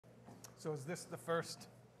So is this the first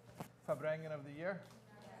Farbrengen of the year?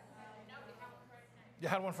 You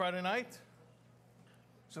had one Friday night?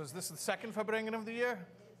 So is this the second Farbrengen of the year?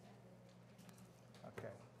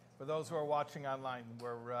 Okay. For those who are watching online,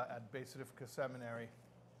 we're at Baal Shem Tov Seminary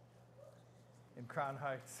in Crown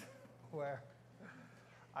Heights, where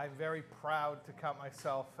I'm very proud to count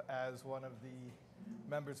myself as one of the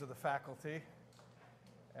members of the faculty.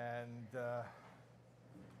 And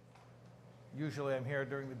usually I'm here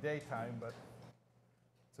during the daytime, but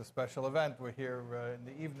it's a special event. We're here in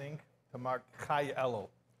the evening to mark Chai Elul.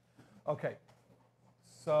 Okay,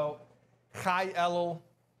 so Chai Elul,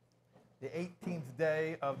 the 18th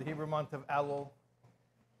day of the Hebrew month of Elul,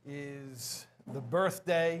 is the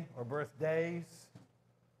birthday or birthdays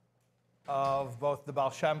of both the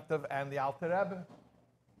Baal Shem Tov and the Alter Rebbe.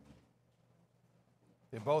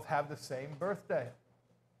 They both have the same birthday.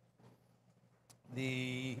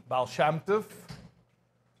 The Baal Shem Tov,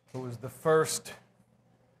 who was the first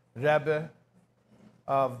Rebbe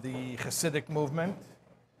of the Hasidic movement,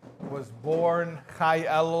 was born Chai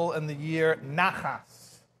Elul in the year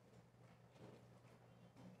Nachas.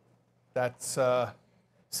 That's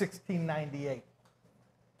 1698.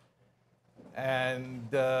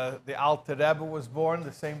 And the Alter Rebbe was born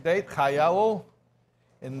the same date, Chai Elul,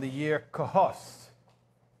 in the year Kohos,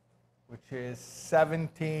 which is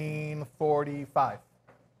 1745.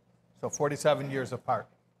 So 47 years apart.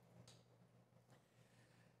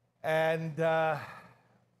 And the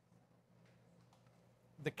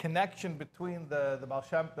connection between the Baal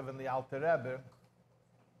Shem Tov and the Alter Rebbe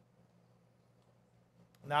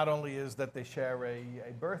not only is that they share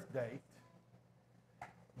a birth date,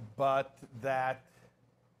 but that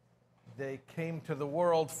they came to the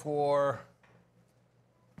world for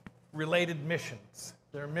related missions.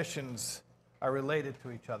 Their missions are related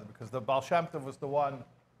to each other because the Baal Shem Tov was the one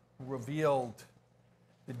who revealed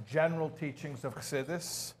the general teachings of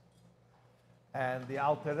Chassidus, and the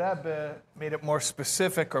Alter Rebbe made it more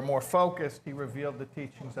specific or more focused. He revealed the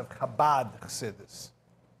teachings of Chabad Chassidus.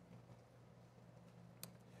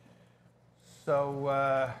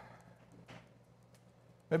 So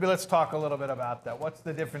maybe let's talk a little bit about that. What's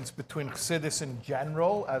the difference between Chassidus in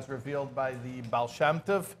general, as revealed by the Baal Shem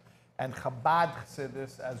Tov, and Chabad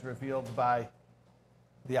Chassidus, as revealed by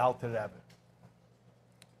the Alter Rebbe?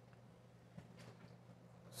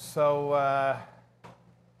 So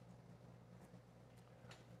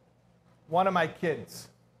one of my kids,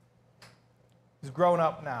 he's grown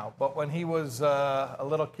up now, but when he was a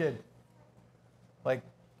little kid, like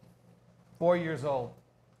 4 years old,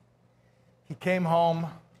 he came home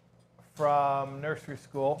from nursery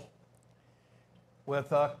school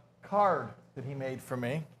with a card that he made for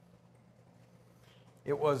me.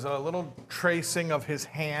 It was a little tracing of his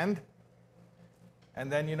hand,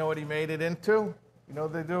 and then you know what he made it into? You know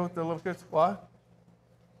what they do with the little kids? What?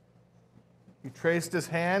 He traced his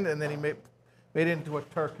hand, and then he made it into a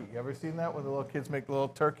turkey. You ever seen that when the little kids make the little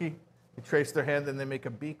turkey? They trace their hand, and they make a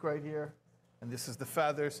beak right here, and this is the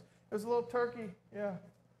feathers. It was a little turkey, yeah.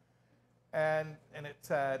 And it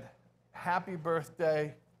said, "Happy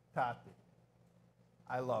birthday, Tati.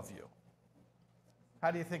 I love you." How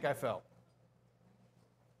do you think I felt?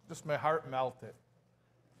 Just my heart melted.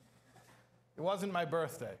 It wasn't my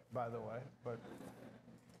birthday, by the way, but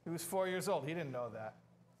he was 4 years old. He didn't know that.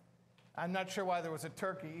 I'm not sure why there was a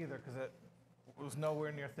turkey either, because it was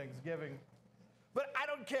nowhere near Thanksgiving. But I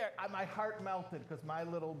don't care. My heart melted because my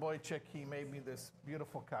little boy chick, he made me this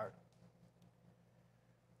beautiful card.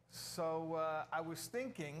 So I was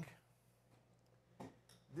thinking,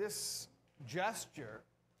 this gesture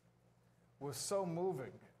was so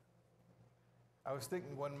moving. I was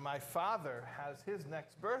thinking, when my father has his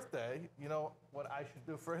next birthday, you know what I should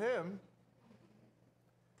do for him?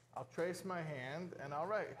 I'll trace my hand and I'll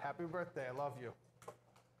write, "Happy birthday, I love you."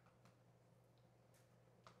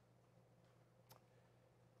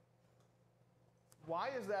 Why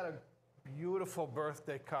is that a beautiful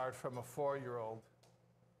birthday card from a 4-year-old,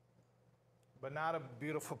 but not a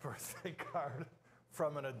beautiful birthday card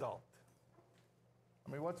from an adult? I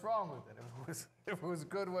mean, what's wrong with it? It was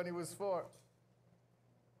good when he was 4.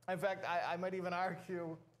 In fact, I might even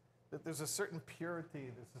argue that there's a certain purity,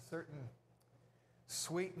 there's a certain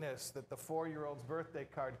sweetness that the 4-year-old's birthday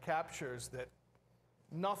card captures that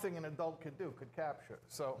nothing an adult could capture.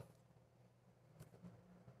 So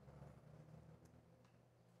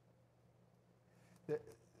the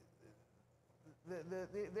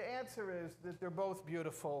answer is that they're both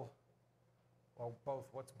beautiful. Well,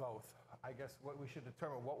 both. What's both? I guess what we should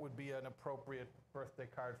determine, what would be an appropriate birthday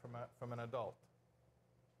card from an adult?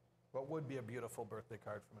 What would be a beautiful birthday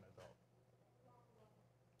card from an adult?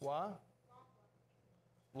 What?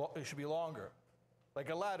 It should be longer, like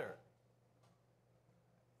a letter.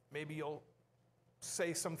 Maybe you'll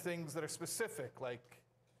say some things that are specific, like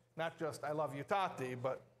not just "I love you, Tati,"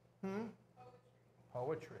 but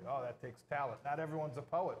poetry. Oh, that takes talent. Not everyone's a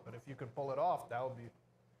poet, but if you could pull it off, that would be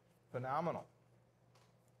phenomenal.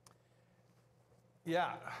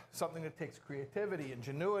 Yeah, something that takes creativity,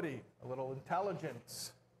 ingenuity, a little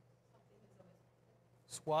intelligence.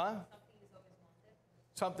 What?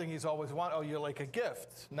 Something he's always wanted. Oh, you're like a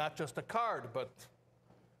gift, not just a card, but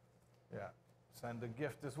yeah, send a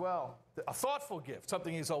gift as well. A thoughtful gift,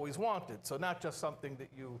 something he's always wanted. So not just something that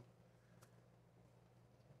you.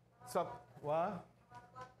 What?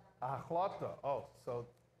 Achlata. Oh, so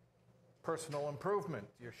personal improvement.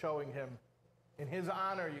 You're showing him, in his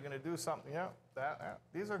honor, you're going to do something. Yeah,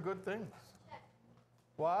 these are good things.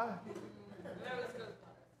 What?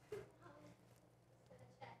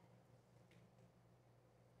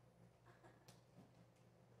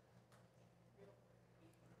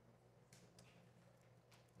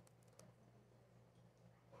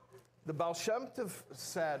 The Baal Shem Tov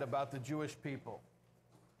said about the Jewish people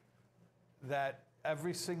that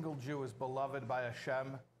every single Jew is beloved by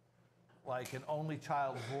Hashem like an only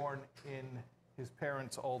child born in his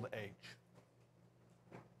parents' old age.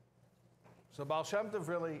 So Baal Shem Tov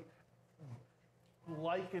really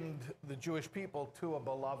likened the Jewish people to a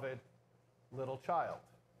beloved little child.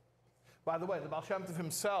 By the way, the Baal Shem Tov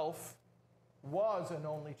himself was an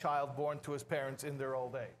only child born to his parents in their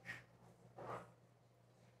old age.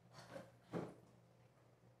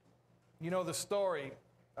 You know the story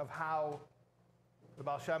of how the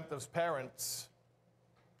Baal Shem Tov's parents,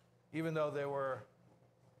 even though they were,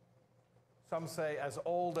 some say, as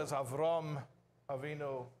old as Avram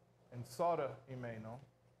Avinu and Sarah Imenu,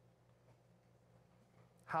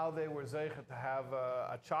 how they were zeichet to have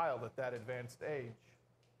a child at that advanced age.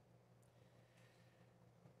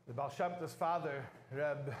 The Baal Shem Tov's father,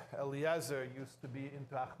 Reb Eliezer, used to be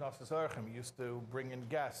into Achnosas Orchim. He used to bring in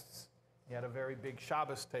guests. He had a very big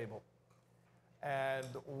Shabbos table. And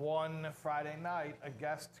one Friday night, a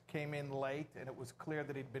guest came in late, and it was clear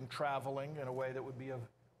that he'd been traveling in a way that would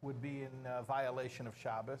be in violation of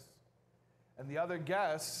Shabbos. And the other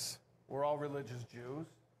guests were all religious Jews,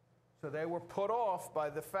 so they were put off by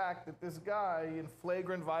the fact that this guy, in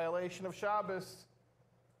flagrant violation of Shabbos,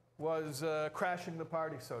 was crashing the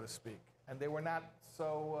party, so to speak. And they were not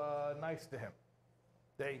so nice to him.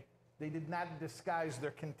 They did not disguise their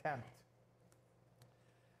contempt.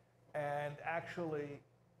 And actually,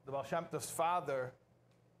 the Baal Shem Tov's father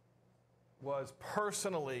was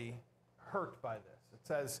personally hurt by this. It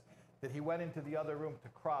says that he went into the other room to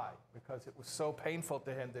cry because it was so painful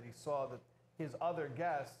to him that he saw that his other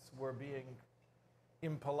guests were being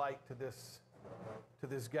impolite to this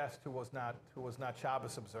guest who was not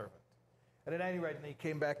Shabbos observant. And at any rate, and he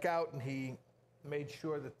came back out and he made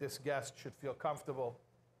sure that this guest should feel comfortable.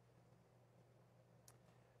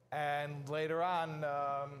 And later on,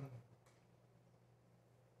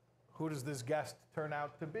 who does this guest turn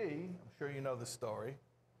out to be? I'm sure you know the story.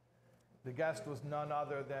 The guest was none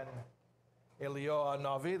other than Eliyahu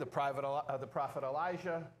Navi, the prophet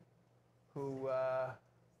Elijah, who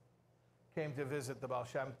came to visit the Baal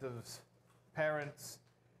Shem Tov's parents.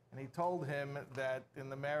 And he told him that in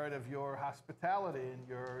the merit of your hospitality and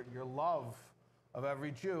your love of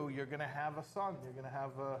every Jew, you're going to have a son. You're going to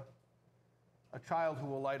have a child who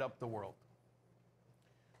will light up the world.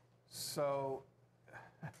 So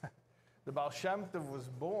the Baal Shem Tov was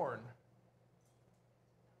born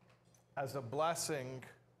as a blessing,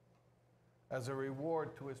 as a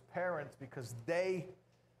reward to his parents, because they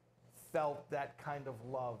felt that kind of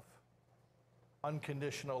love,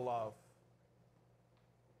 unconditional love,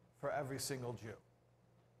 for every single Jew.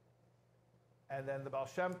 And then the Baal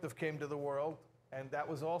Shem Tov came to the world, and that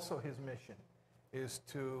was also his mission, is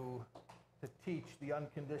to teach the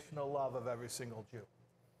unconditional love of every single Jew.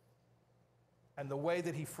 And the way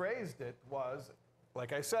that he phrased it was,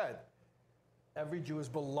 like I said, every Jew is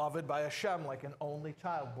beloved by Hashem like an only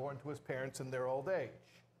child born to his parents in their old age,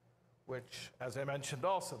 which, as I mentioned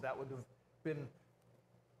also, that would have been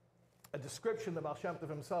a description that Baal Shem Tov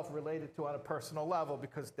himself related to on a personal level,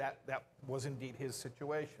 because that was indeed his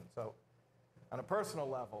situation. So on a personal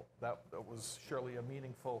level, that was surely a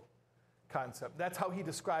meaningful concept. That's how he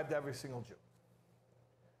described every single Jew.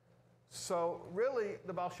 So really,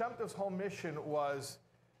 the Baal Shem Tov's whole mission was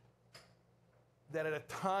that at a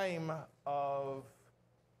time of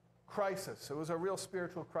crisis, it was a real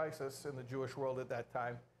spiritual crisis in the Jewish world at that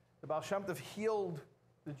time, the Baal Shem Tov healed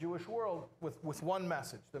the Jewish world with one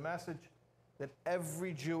message, the message that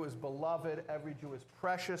every Jew is beloved, every Jew is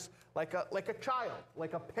precious, like a child,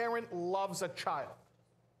 like a parent loves a child.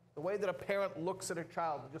 The way that a parent looks at a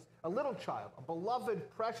child, just a little child, a beloved,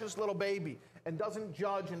 precious little baby, and doesn't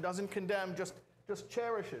judge and doesn't condemn, just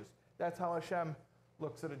cherishes. That's how Hashem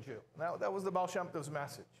looks at a Jew. That was the Baal Shem Tov's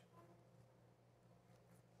message.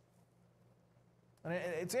 And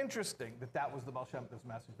it's interesting that that was the Baal Shem Tov's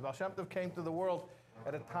message. The Baal Shem Tov came to the world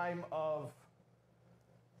at a time of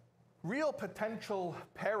real potential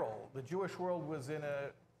peril. The Jewish world was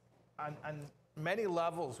on many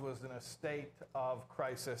levels, was in a state of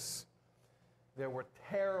crisis. There were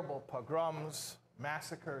terrible pogroms,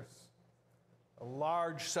 massacres. A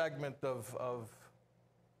large segment of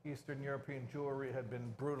Eastern European Jewry had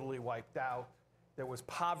been brutally wiped out. There was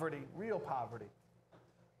poverty, real poverty.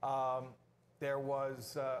 There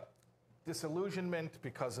was disillusionment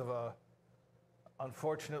because of a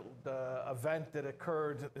unfortunate event that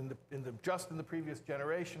occurred just in the previous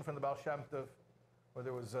generation from the Baal Shem Tov, where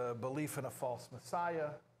there was a belief in a false Messiah,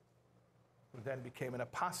 who then became an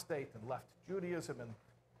apostate and left Judaism and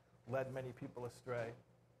led many people astray.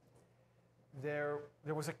 There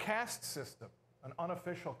was a caste system, an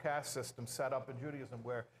unofficial caste system set up in Judaism,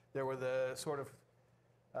 where there were the sort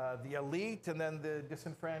of the elite and then the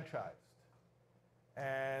disenfranchised.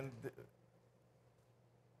 And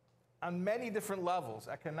on many different levels,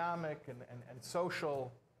 economic and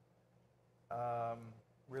social,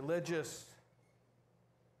 religious,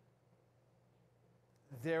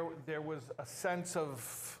 there was a sense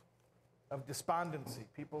of despondency.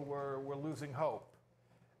 People were losing hope.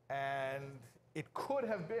 And it could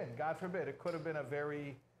have been, God forbid, it could have been a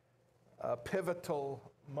very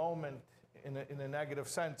pivotal moment in a negative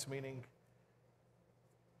sense, meaning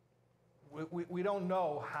we don't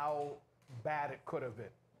know how bad it could have been.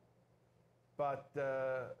 But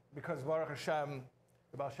because Baruch Hashem,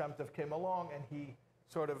 the Baal Shem Tov came along and he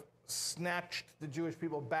sort of snatched the Jewish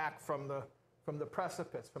people back from the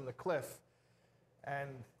precipice, from the cliff, and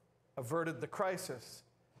averted the crisis.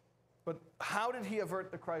 But how did he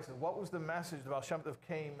avert the crisis? What was the message the Baal Shem Tov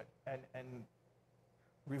came and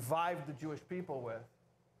revived the Jewish people with?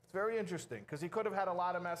 It's very interesting, because he could have had a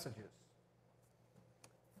lot of messages.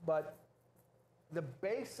 But the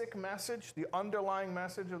basic message, the underlying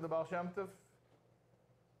message of the Baal Shem Tov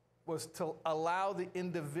was to allow the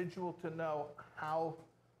individual to know how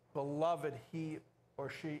beloved he or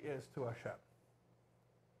she is to Hashem.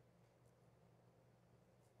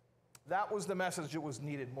 That was the message that was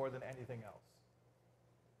needed more than anything else.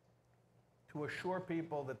 To assure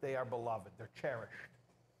people that they are beloved, they're cherished.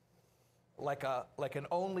 Like an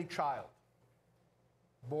only child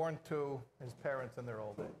born to his parents in their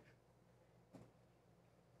old age.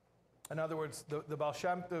 In other words, the Baal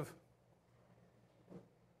Shem Tov,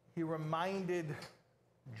 he reminded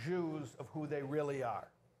Jews of who they really are.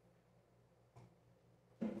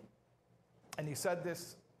 And he said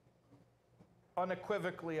this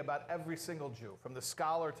unequivocally about every single Jew, from the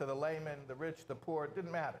scholar to the layman, the rich, the poor, it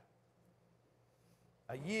didn't matter.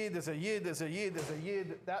 A Yid is a Yid is a Yid is a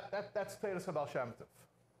Yid. That's Teres HaBaal Shem Tov.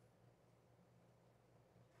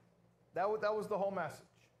 That was the whole message.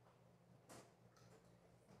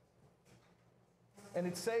 And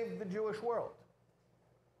it saved the Jewish world.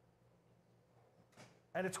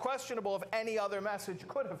 And it's questionable if any other message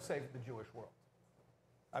could have saved the Jewish world.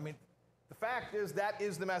 I mean, the fact is that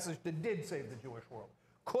is the message that did save the Jewish world.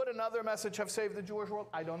 Could another message have saved the Jewish world?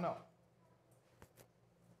 I don't know.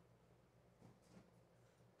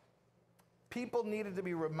 People needed to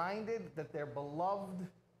be reminded that they're beloved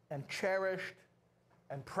and cherished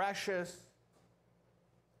and precious,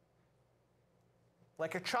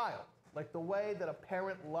 like a child, like the way that a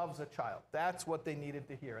parent loves a child. That's what they needed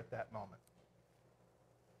to hear at that moment.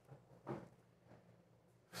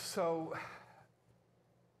 So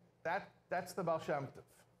that's the Baal Shem Tov.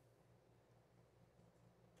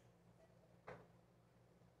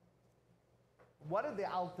 What did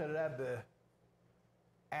the Alter Rebbe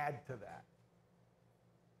add to that?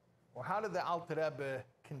 Or how did the Alter Rebbe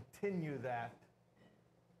continue that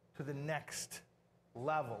to the next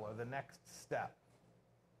level or the next step?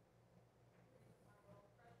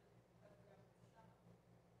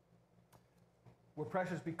 We're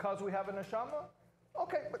precious because we have a neshama?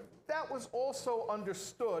 Okay, but that was also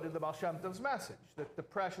understood in the Baal Shem Tov's message, that the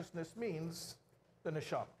preciousness means the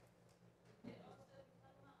neshama.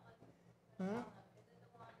 Hmm?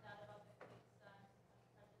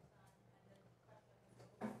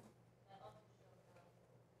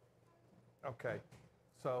 Okay,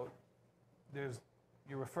 so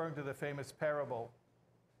you're referring to the famous parable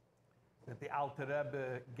that the Alter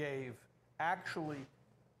Rebbe gave actually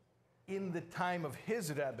in the time of his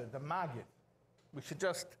Rebbe, the Maggid. We should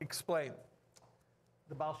just explain.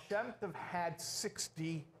 The Baal Shem Tov had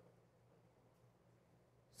 60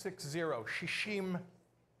 Shishim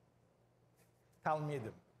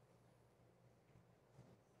Talmidim.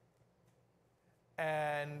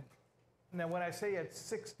 And now when I say it's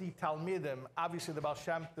 60 Talmidim, obviously the Baal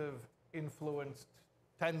Shem Tov influenced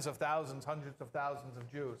tens of thousands, hundreds of thousands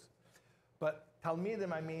of Jews. But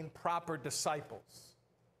Talmidim, I mean proper disciples,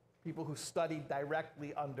 people who studied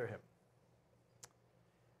directly under him.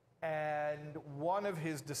 And one of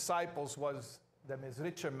his disciples was the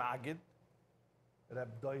Mizritcher Maggid,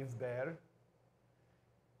 Reb Doiv Ber,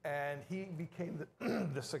 and he became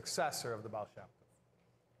the successor of the Baal Shem Tov.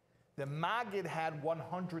 The Maggid had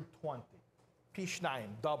 120,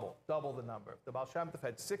 Pishnayim, double the number. The Baal Shem Tov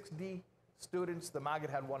had 60 students, the Maggid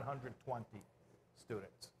had 120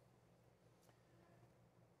 students.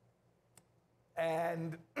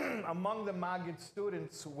 And among the Maggid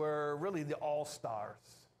students were really the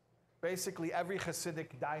all-stars. Basically, every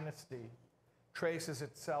Hasidic dynasty traces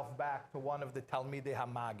itself back to one of the Talmidei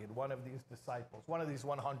HaMaggid, one of these disciples, one of these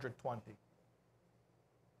 120.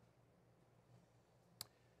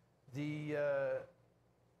 The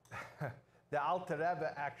Alter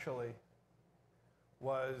Rebbe actually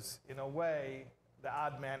was, in a way, the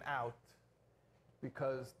odd man out,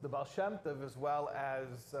 because the Baal Shem Tov, as well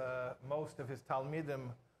as most of his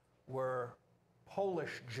Talmidim, were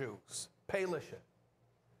Polish Jews, Palishin.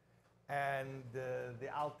 And the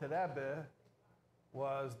Alter Rebbe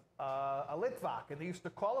was a Litvak, and they used to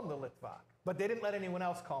call him the Litvak. But they didn't let anyone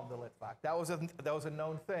else call him the Litvak. That was a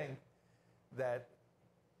known thing, that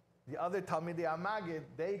the other Talmidei HaMaggid,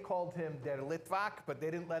 they called him der Litvak, but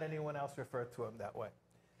they didn't let anyone else refer to him that way.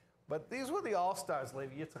 But these were the all-stars,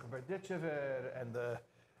 Levi Yitzchak Berdichever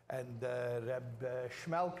and Reb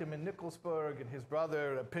Shmelkim in Nikolsburg, and his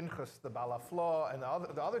brother Reb Pinchas the Balaflo, and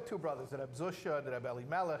the other two brothers, Reb Zusha and Reb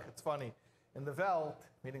Elimelech. It's funny, in the Welt,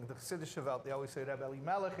 meaning the Chassidish Welt, they always say Reb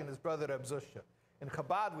Elimelech and his brother Reb Zusha. In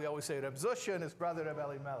Chabad, we always say Reb Zusha and his brother Reb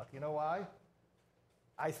Elimelech. You know why?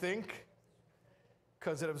 I think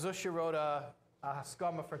because Reb Zusha wrote a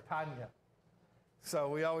Haskama for Tanya. So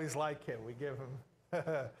we always like him. We give him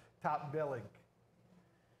top billing.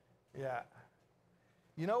 Yeah.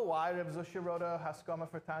 You know why Reb Zusha wrote a Haskama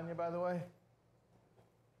for Tanya, by the way?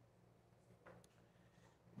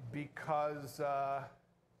 Because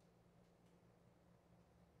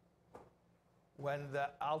when the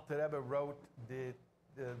Alter Rebbe wrote the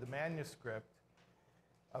manuscript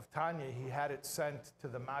of Tanya, he had it sent to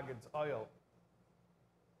the Maggid's oil.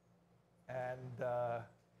 And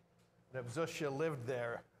Reb Zusha lived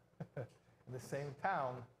there in the same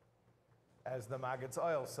town as the Maggid's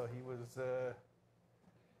oil, so he was the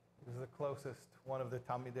closest one of the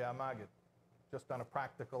Talmidei HaMaggid, just on a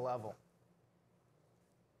practical level.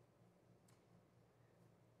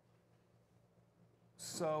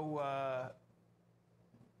 So,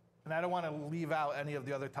 and I don't want to leave out any of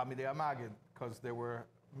the other Talmidei HaMaggid, because there were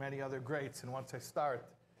many other greats, and once I start,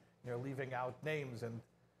 leaving out names, and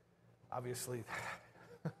obviously,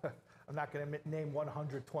 I'm not going to name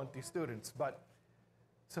 120 students, but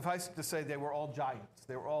suffice it to say, they were all giants.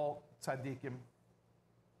 They were all tzaddikim.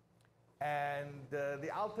 And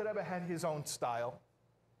the Alter Rebbe had his own style.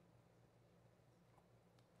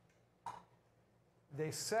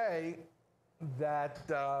 They say that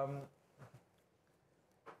the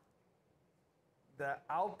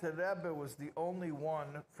Alter Rebbe was the only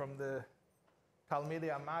one from the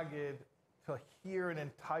Talmidei HaMaggid to hear an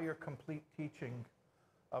entire complete teaching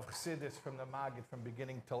of Chassidus from the Maggid from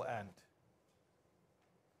beginning till end.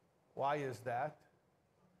 Why is that?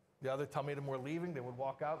 The other Talmidim were leaving, they would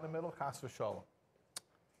walk out in the middle, chas v'sholom.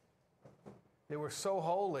 They were so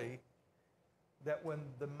holy that when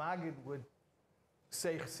the Maggid would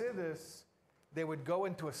say Chassidus, they would go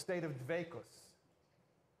into a state of dveikus,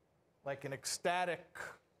 like an ecstatic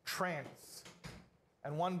trance.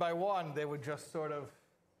 And one by one, they would just sort of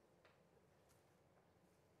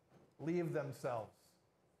leave themselves.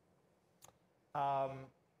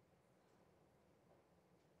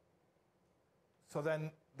 So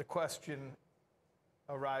then the question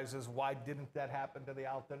arises, why didn't that happen to the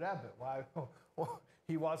Alter Rebbe? Why?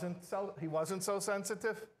 He wasn't so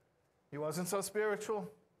sensitive? He wasn't so spiritual?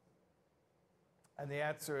 And the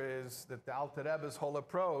answer is that the Alter Rebbe's whole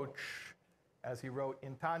approach, as he wrote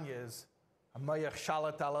in Tanya, is Hamayach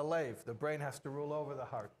shalat ala leiv. The brain has to rule over the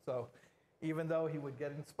heart. So even though he would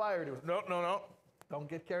get inspired, he was, no, don't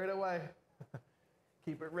get carried away.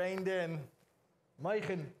 Keep it reined in.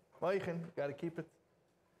 Meichen, got to keep it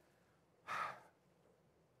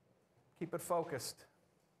focused.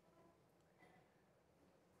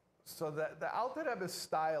 So the Alter Rebbe's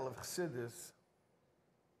style of Chassidus,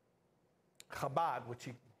 Chabad, which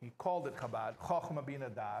he called it Chabad, Chochma Bina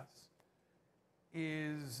Das,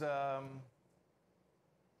 is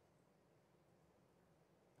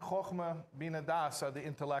Chokhmah, Bina Das are the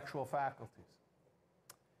intellectual faculties.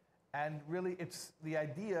 And really, it's the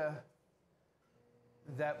idea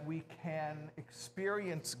that we can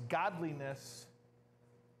experience godliness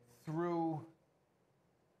through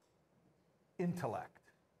intellect,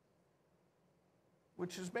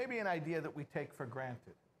 which is maybe an idea that we take for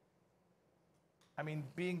granted. I mean,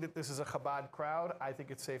 being that this is a Chabad crowd, I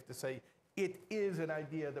think it's safe to say it is an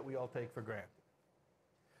idea that we all take for granted.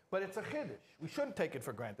 But it's a chiddush. We shouldn't take it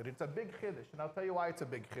for granted. It's a big chiddush, and I'll tell you why it's a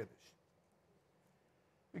big chiddush.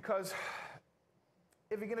 Because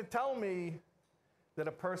if you're going to tell me that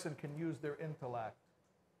a person can use their intellect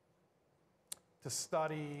to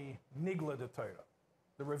study Nigla de Torah,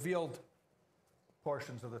 the revealed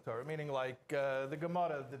portions of the Torah, meaning like the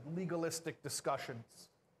Gemara, the legalistic discussions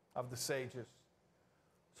of the sages.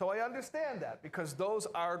 So I understand that, because those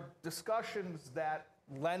are discussions that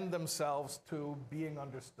lend themselves to being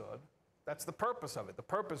understood. That's the purpose of it. The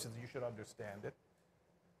purpose is you should understand it.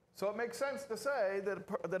 So it makes sense to say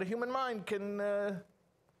that a human mind can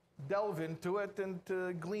delve into it and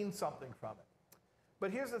to glean something from it.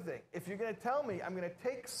 But here's the thing. If you're going to tell me I'm going to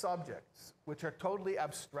take subjects which are totally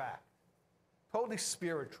abstract, totally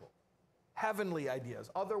spiritual, heavenly ideas,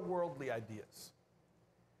 otherworldly ideas,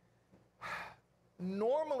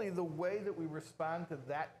 normally the way that we respond to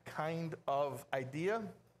that kind of idea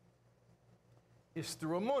is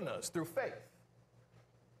through emunah, is through faith.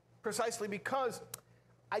 Precisely because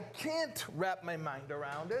I can't wrap my mind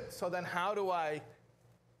around it, so then how do I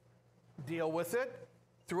deal with it?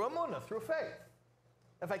 Through emunah, through faith.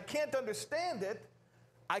 If I can't understand it,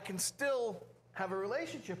 I can still have a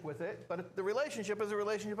relationship with it, but the relationship is a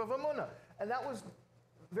relationship of emunah. And that was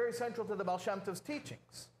very central to the Baal Shem Tov's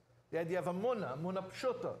teachings. The idea of emunah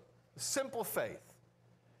pshuta, simple faith.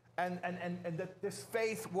 And that this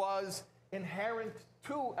faith was inherent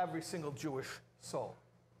to every single Jewish soul.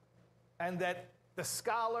 And that the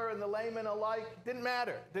scholar and the layman alike didn't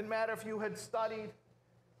matter. Didn't matter if you had studied.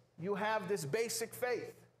 You have this basic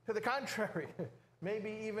faith. To the contrary,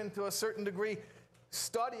 maybe even to a certain degree,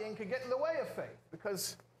 studying could get in the way of faith,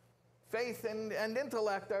 because faith and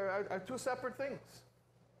intellect are two separate things.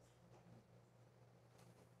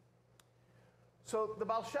 So the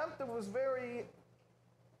Baal Shem Tov was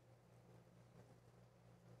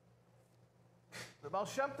the Baal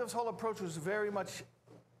Shem Tov's whole approach was very much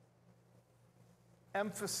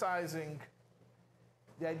emphasizing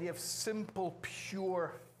the idea of simple,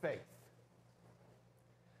 pure faith.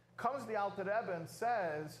 Comes the Alter Rebbe and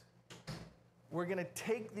says, we're going to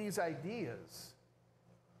take these ideas,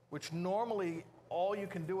 which normally all you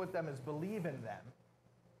can do with them is believe in them,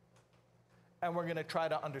 and we're going to try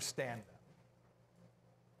to understand them.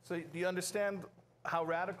 So do you understand how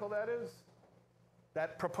radical that is?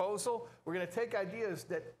 That proposal? We're going to take ideas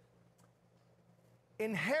that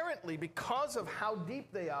inherently, because of how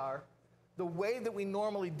deep they are, the way that we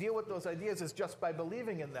normally deal with those ideas is just by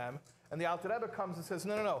believing in them. And the Alter Rebbe comes and says,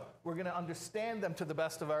 no, we're going to understand them to the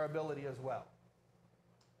best of our ability as well.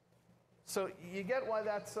 So you get why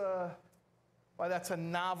that's a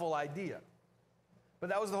novel idea. But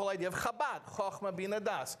that was the whole idea of Chabad, Chokhmah Bina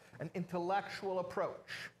Das, an intellectual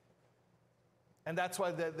approach. And that's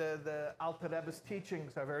why the Alter Rebbe's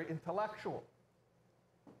teachings are very intellectual,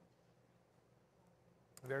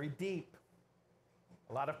 very deep,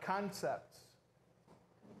 a lot of concepts.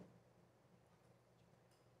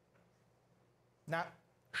 Not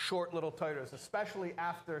short little Torahs, especially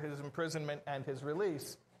after his imprisonment and his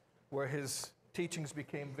release, where his teachings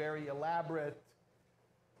became very elaborate,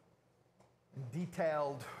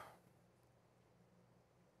 detailed.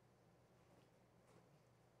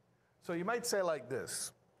 So you might say like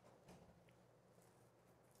this.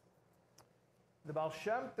 The Baal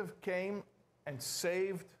Shem Tov came and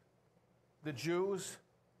saved the Jews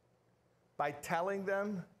by telling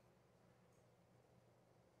them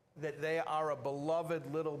that they are a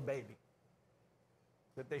beloved little baby.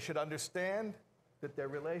 That they should understand that their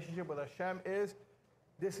relationship with Hashem is,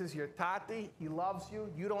 this is your tati, he loves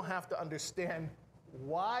you. You don't have to understand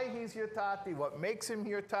why he's your tati, what makes him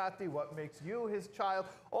your tati, what makes you his child.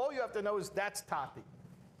 All you have to know is that's tati.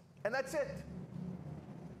 And that's it.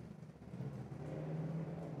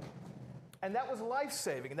 And that was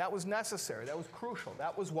life-saving, and that was necessary, that was crucial.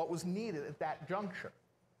 That was what was needed at that juncture.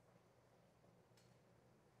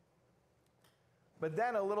 But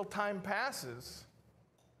then a little time passes,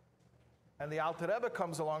 and the Alter Rebbe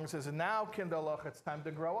comes along and says, now, Kindalach, it's time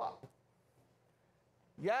to grow up.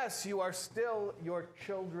 Yes, you are still your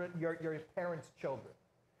children, your parents' children.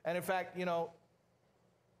 And in fact,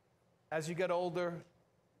 as you get older,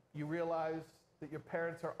 you realize that your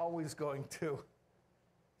parents are always going to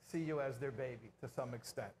see you as their baby to some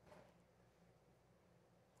extent.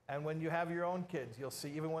 And when you have your own kids, you'll see,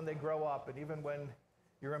 even when they grow up, and even when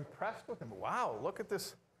you're impressed with them, wow, look at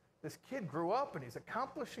this kid grew up and he's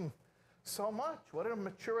accomplishing so much. What a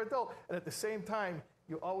mature adult. And at the same time,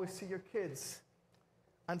 you always see your kids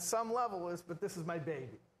on some level but this is my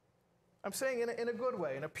baby. I'm saying in a good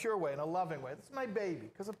way, in a pure way, in a loving way. This is my baby.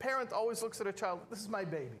 Because a parent always looks at a child, this is my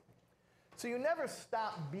baby. So you never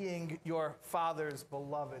stop being your father's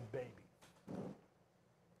beloved baby.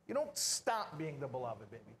 You don't stop being the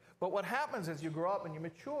beloved baby. But what happens as you grow up and you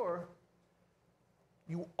mature,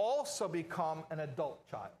 you also become an adult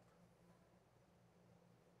child.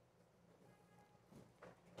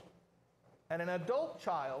 And an adult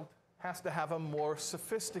child has to have a more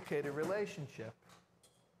sophisticated relationship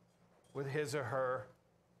with his or her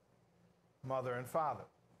mother and father.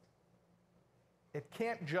 It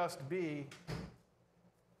can't just be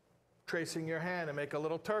tracing your hand and make a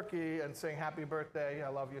little turkey and saying, happy birthday, I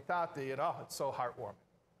love you, Tati, and oh, it's so heartwarming.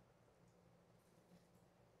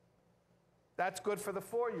 That's good for the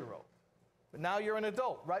 4-year-old. But now you're an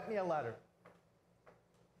adult. Write me a letter.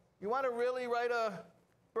 You want to really write a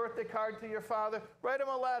birthday card to your father? Write him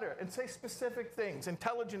a letter and say specific things,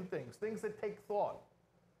 intelligent things, things that take thought.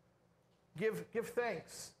 Give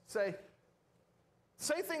thanks. Say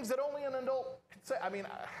things that only an adult can say. I mean,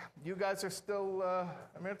 you guys are still,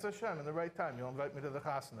 it's Hashem, in the right time. You'll invite me to the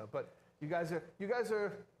chasana. But you guys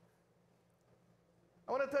are,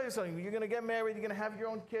 I want to tell you something. You're going to get married. You're going to have your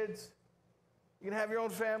own kids. You're going to have your own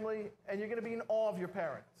family. And you're going to be in awe of your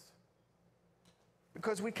parents.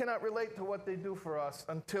 Because we cannot relate to what they do for us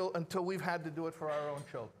until we've had to do it for our own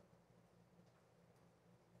children.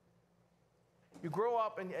 You grow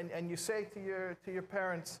up and you say to your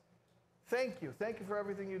parents, thank you for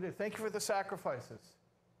everything you did. Thank you for the sacrifices.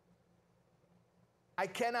 I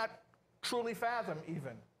cannot truly fathom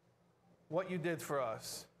even what you did for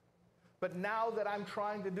us. But now that I'm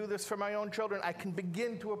trying to do this for my own children, I can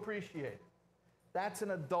begin to appreciate it. That's an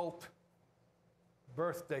adult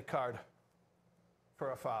birthday card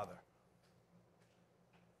for a father.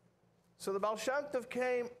 So the Baal Shem Tov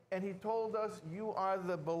came and he told us, you are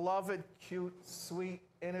the beloved, cute, sweet,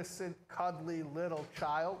 innocent, cuddly little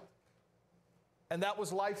child. And that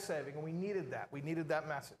was life-saving, and we needed that. We needed that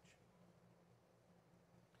message.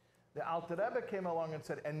 The Alter Rebbe came along and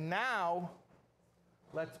said, and now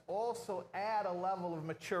let's also add a level of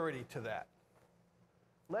maturity to that.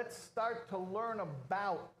 Let's start to learn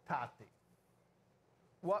about Tati.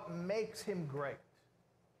 What makes him great?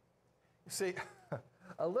 You see,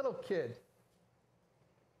 a little kid,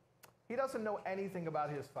 he doesn't know anything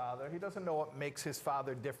about his father. He doesn't know what makes his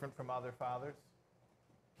father different from other fathers.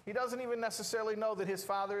 He doesn't even necessarily know that his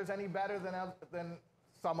father is any better than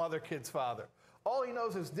some other kid's father. All he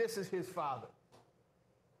knows is this is his father.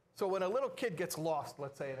 So when a little kid gets lost,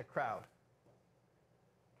 let's say in a crowd,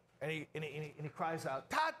 and he cries out,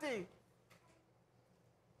 Tati!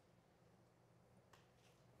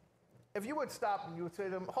 If you would stop and you would say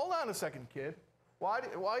to him, hold on a second, kid. Why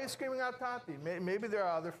are you screaming out Tati? Maybe there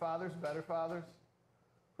are other fathers, better fathers.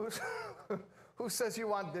 Who says you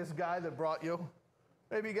want this guy that brought you?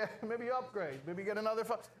 Maybe you upgrade. Maybe get another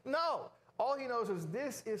father. No. All he knows is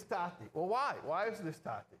this is Tati. Well, why? Why is this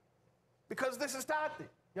Tati? Because this is Tati.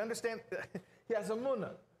 You understand? He has a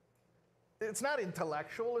munah. It's not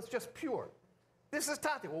intellectual. It's just pure. This is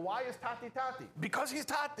Tati. Well, why is Tati Tati? Because he's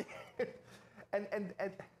Tati.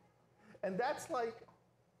 And that's like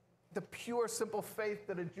the pure, simple faith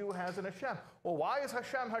that a Jew has in Hashem. Well, why is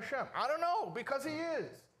Hashem Hashem? I don't know, because he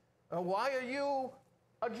is. Why are you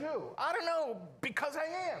a Jew? I don't know, because I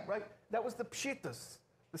am, right? That was the pshitas,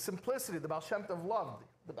 the simplicity the Baal Shem Tov loved.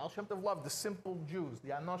 The Baal Shem Tov loved the simple Jews,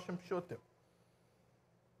 the anoshim pshutim,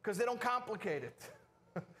 because they don't complicate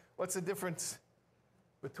it. What's the difference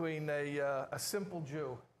between a simple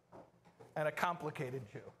Jew and a complicated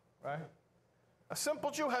Jew, right? A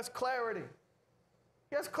simple Jew has clarity.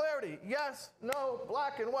 He has clarity. Yes, no,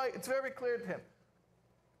 black and white. It's very clear to him.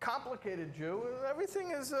 Complicated Jew,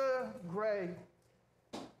 everything is gray.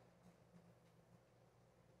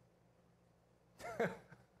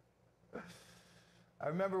 I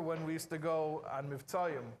remember when we used to go on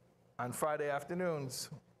Mivtzayim on Friday afternoons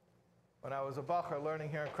when I was a bacher learning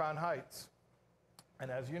here in Crown Heights.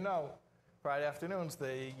 And as you know, Friday afternoons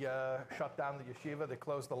they shut down the yeshiva, they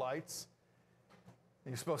closed the lights.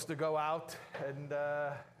 You're supposed to go out and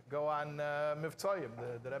go on Mivtzayim,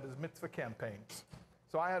 the Rebbe's mitzvah campaigns.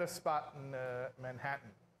 So I had a spot in Manhattan,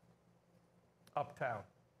 uptown.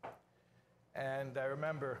 And I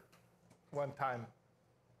remember one time,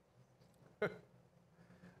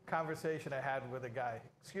 conversation I had with a guy.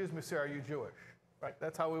 Excuse me, sir, are you Jewish? Right?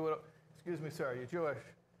 That's how we would, excuse me, sir, are you Jewish?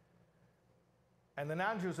 And the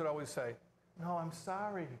non-Jews would always say, no, I'm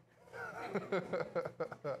sorry.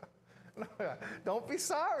 No, don't be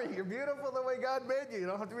sorry. You're beautiful the way God made you. You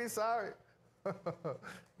don't have to be sorry.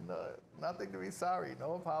 No, nothing to be sorry.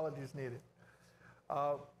 No apologies needed.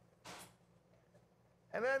 And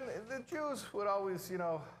then the Jews would always, you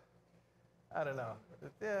know, I don't know.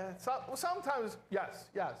 Yeah, sometimes, yes.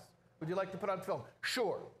 Would you like to put on film?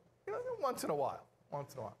 Sure. You know, once in a while.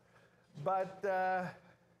 But a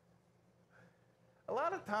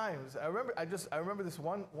lot of times, I remember this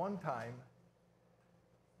one time,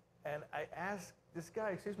 and I asked this guy,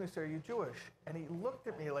 excuse me, sir, are you Jewish? And he looked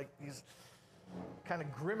at me like he's kind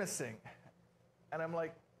of grimacing. And I'm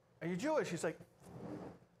like, are you Jewish? He's like,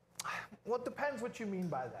 well, it depends what you mean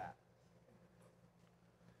by that.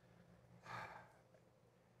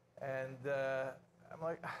 And I'm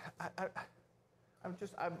like,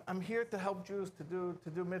 I'm here to help Jews to do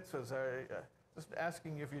mitzvahs. Just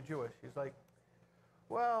asking you if you're Jewish. He's like,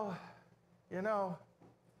 well, you know,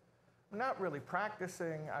 I'm not really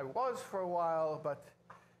practicing. I was for a while, but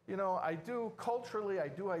you know, culturally, I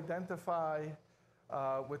do identify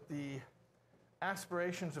with the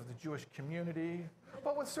aspirations of the Jewish community,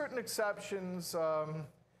 but with certain exceptions.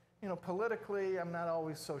 You know, politically, I'm not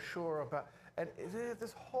always so sure about. And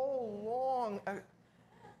this whole long,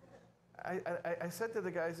 I said to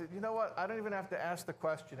the guy, I said, you know what? I don't even have to ask the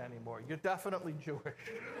question anymore. You're definitely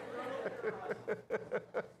Jewish.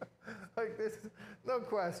 Like this, no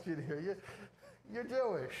question here. You're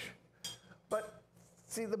Jewish. But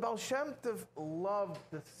see, the Baal Shem Tov loved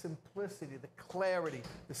the simplicity, the clarity,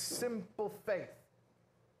 the simple faith.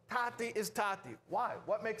 Tati is Tati. Why?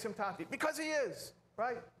 What makes him Tati? Because he is,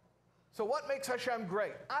 right? So what makes Hashem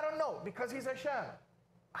great? I don't know, because he's Hashem.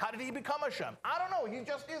 How did he become Hashem? I don't know, he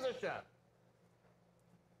just is Hashem.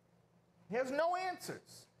 He has no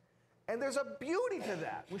answers. And there's a beauty to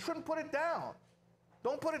that. We shouldn't put it down.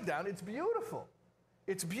 Don't put it down, it's beautiful.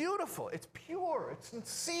 It's beautiful, it's pure, it's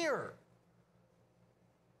sincere.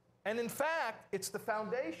 And in fact, it's the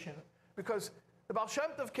foundation, because the Baal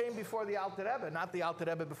Shem Tov came before the Alter Rebbe, not the Alter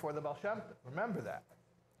Rebbe before the Baal Shem Tov. Remember that.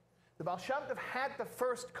 The Baal Shem Tov had to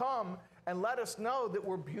first come and let us know that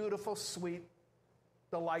we're beautiful, sweet,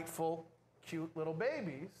 delightful, cute little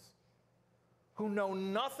babies who know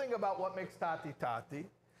nothing about what makes Tati Tati.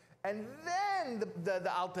 And then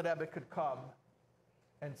the Alter Rebbe could come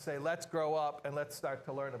and say, let's grow up and let's start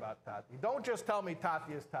to learn about Tati. Don't just tell me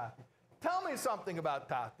Tati is Tati. Tell me something about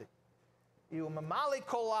Tati. Mamali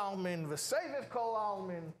kol almin, v'seviv kol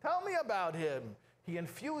almin. Tell me about him. He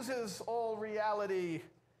infuses all reality.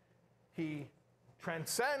 He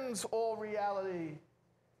transcends all reality.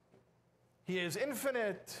 He is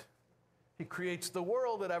infinite. He creates the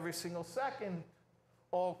world at every single second.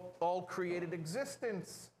 All created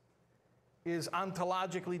existence is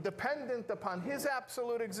ontologically dependent upon his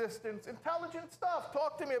absolute existence. Intelligent stuff.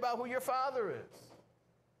 Talk to me about who your father is.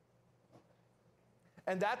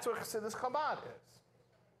 And that's what Chassidus Chabad is.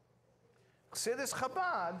 Chassidus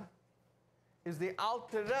Chabad is the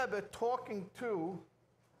Alter Rebbe talking to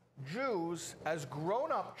Jews as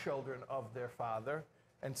grown-up children of their father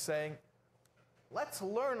and saying, let's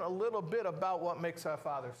learn a little bit about what makes our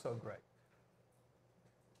father so great.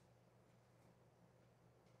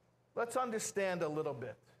 Let's understand a little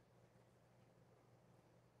bit.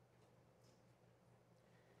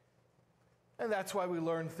 And that's why we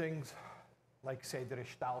learn things like Seder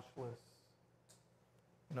Ishtalshlis,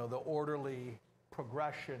 you know, the orderly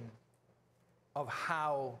progression of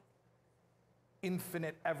how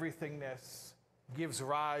infinite everythingness gives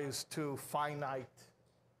rise to finite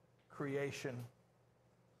creation.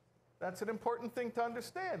 That's an important thing to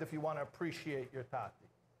understand if you want to appreciate your Tati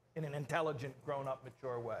in an intelligent, grown-up,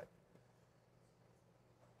 mature way.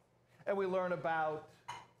 And we learn about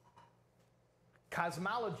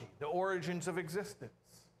cosmology, the origins of existence.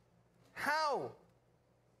 How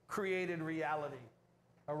created reality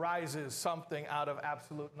arises something out of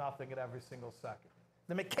absolute nothing at every single second.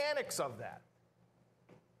 The mechanics of that.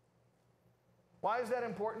 Why is that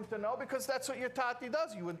important to know? Because that's what your Tati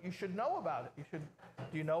does. You should know about it.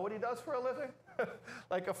 Do you know what he does for a living?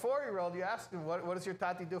 Like a 4-year-old, you ask him, what does your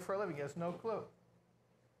Tati do for a living? He has no clue.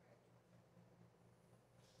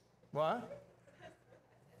 What?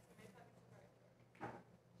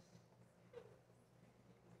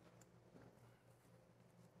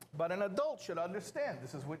 But an adult should understand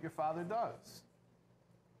this is what your father does.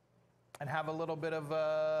 And have a little bit of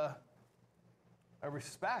a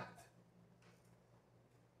respect.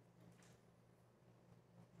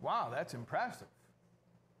 Wow, that's impressive.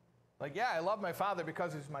 Like, yeah, I love my father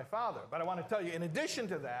because he's my father. But I want to tell you, in addition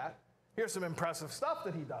to that, here's some impressive stuff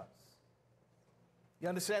that he does. You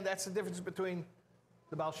understand? That's the difference between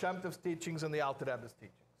the Baal Shem Tov's teachings and the Alter Rebbe's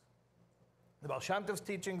teachings. The Baal Shem Tov's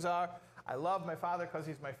teachings are, I love my father because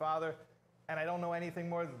he's my father, and I don't know anything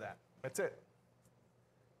more than that. That's it.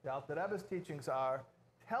 The Alter Rebbe's teachings are,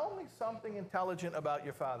 tell me something intelligent about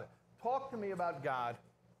your father. Talk to me about God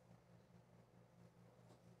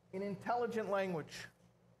in intelligent language.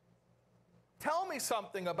 Tell me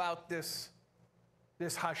something about this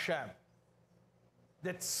Hashem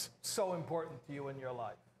that's so important to you in your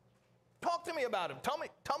life. Talk to me about him. Tell me,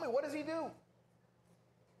 what does he do?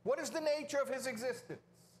 What is the nature of his existence?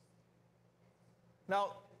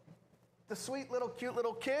 Now, the sweet little, cute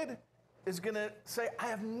little kid is going to say, I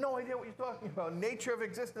have no idea what you're talking about. Nature of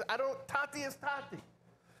existence. Tati is Tati.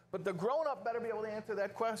 But the grown-up better be able to answer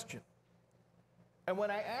that question. And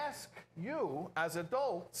when I ask you, as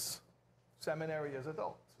adults, seminary as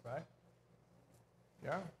adults, right?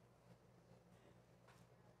 Yeah?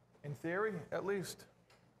 In theory, at least.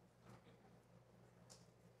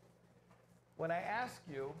 When I ask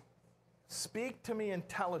you, speak to me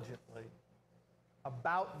intelligently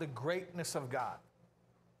about the greatness of God,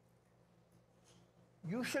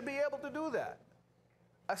 you should be able to do that,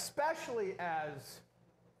 especially as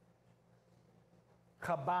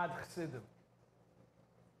Chabad Chassidim,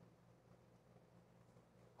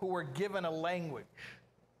 who were given a language,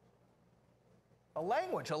 a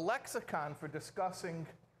lexicon for discussing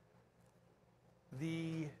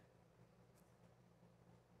the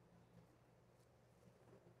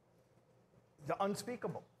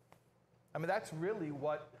unspeakable. I mean, that's really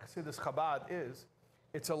what Chassidus Chabad is.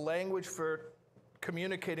 It's a language for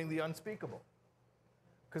communicating the unspeakable.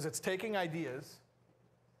 Because it's taking ideas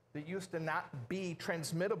that used to not be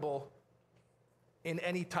transmittable in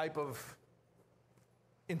any type of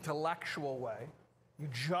intellectual way. You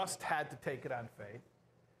just had to take it on faith.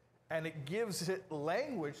 And it gives it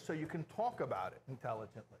language so you can talk about it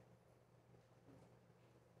intelligently.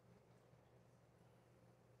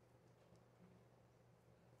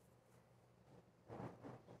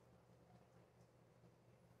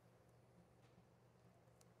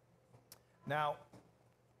 Now,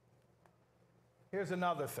 here's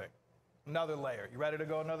another thing, another layer. You ready to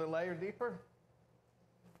go another layer deeper?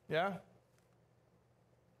 Yeah?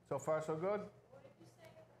 So far, so good? What did you say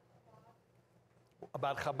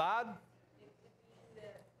about Chabad?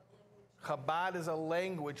 About Chabad? Chabad is a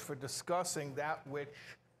language for discussing that which,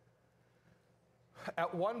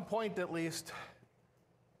 at one point at least,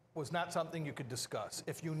 was not something you could discuss.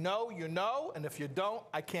 If you know, you know, and if you don't,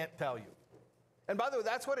 I can't tell you. And by the way,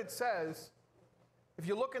 that's what it says. If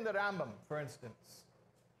you look in the Rambam, for instance,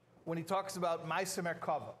 when he talks about Ma'aseh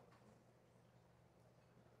Merkava,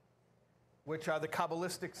 which are the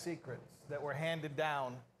Kabbalistic secrets that were handed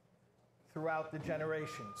down throughout the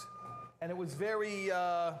generations. And it was very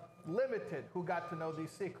limited who got to know these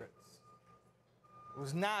secrets. It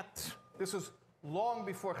was not, this was long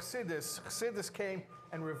before Chassidus. Chassidus came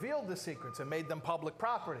and revealed the secrets and made them public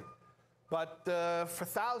property. But for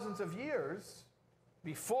thousands of years,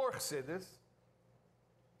 before Chassidus,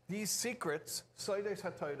 these secrets, Soides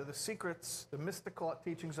HaTorah, the secrets, the mystical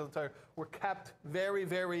teachings of the Torah, were kept very,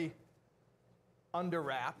 very under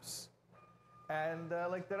wraps. And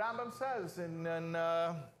like the Rambam says in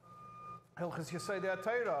Hilchos Yesodei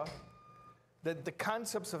HaTorah, that the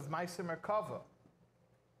concepts of Ma'aseh Merkava,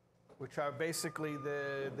 which are basically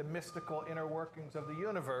the mystical inner workings of the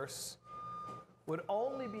universe, would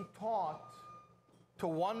only be taught to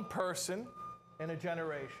one person in a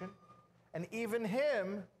generation, and even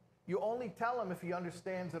him, you only tell him if he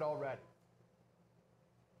understands it already.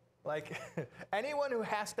 Like, anyone who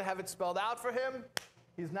has to have it spelled out for him,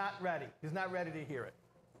 he's not ready. He's not ready to hear it.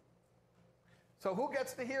 So who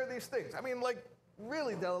gets to hear these things? I mean, like,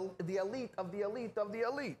 really, the elite of the elite of the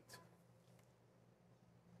elite.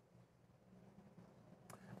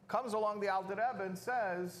 Comes along the Alter Rebbe and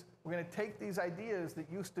says, we're going to take these ideas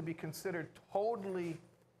that used to be considered totally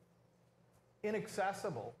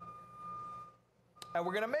inaccessible, and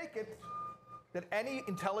we're going to make it that any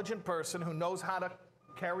intelligent person who knows how to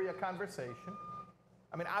carry a conversation,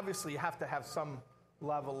 I mean, obviously you have to have some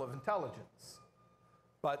level of intelligence,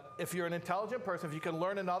 but if you're an intelligent person, if you can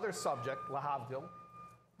learn another subject, lahavdil,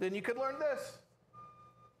 then you could learn this.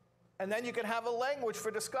 And then you can have a language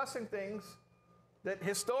for discussing things that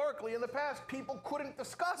historically in the past people couldn't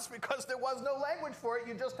discuss because there was no language for it,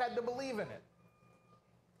 you just had to believe in it.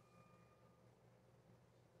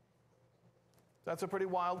 That's a pretty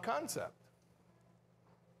wild concept.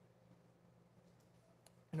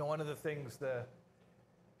 You know, one of the things, the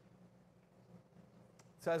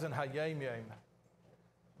says in Hayom Yom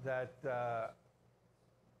that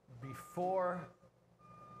before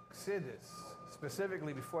Chassidus,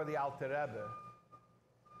 specifically before the Alter Rebbe,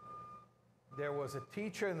 there was a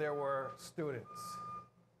teacher and there were students.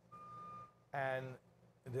 And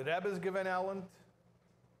the Rebbe is given Elend,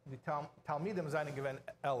 the Talmidim seien given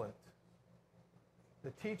Elend.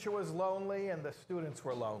 The teacher was lonely and the students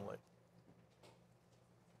were lonely.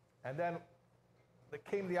 And then there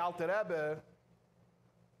came the Alter Rebbe,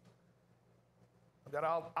 that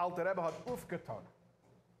Alter Rebbe had aufgetan.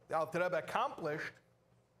 The Alter Rebbe accomplished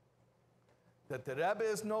that the Rebbe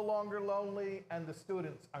is no longer lonely and the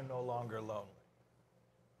students are no longer lonely.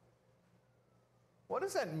 What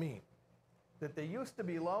does that mean? That they used to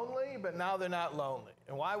be lonely, but now they're not lonely.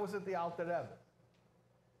 And why was it the Alter Rebbe?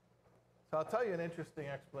 So I'll tell you an interesting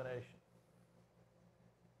explanation.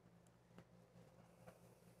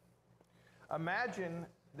 Imagine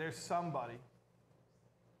there's somebody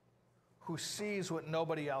who sees what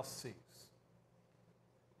nobody else sees.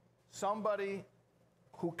 Somebody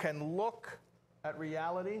who can look at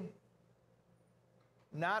reality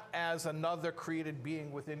not as another created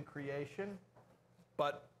being within creation,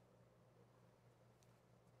 but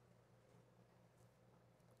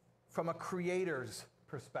from a creator's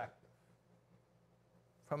perspective,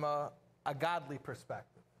 from a godly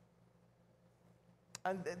perspective.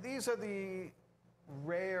 And these are the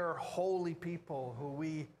rare, holy people who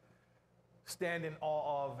we stand in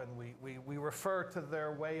awe of, and we refer to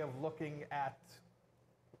their way of looking at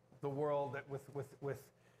the world with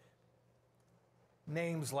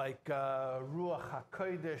names like Ruach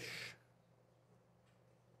HaKodesh,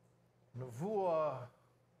 Nevuah.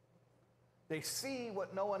 They see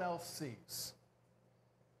what no one else sees.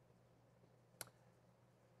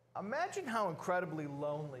 Imagine how incredibly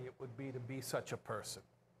lonely it would be to be such a person.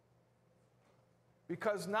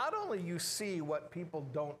 Because not only you see what people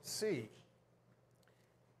don't see,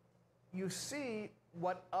 you see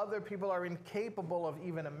what other people are incapable of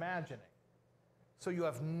even imagining. So you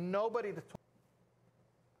have nobody to talk.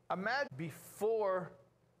 Imagine before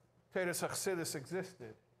Teres Chassidus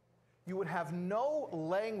existed, you would have no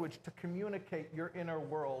language to communicate your inner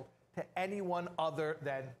world to anyone other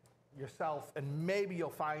than yourself, and maybe you'll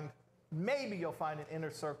find an inner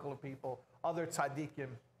circle of people, other tzaddikim,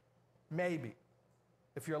 maybe,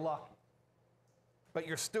 if you're lucky. But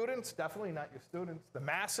your students, definitely not your students. The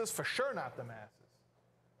masses, for sure not the masses.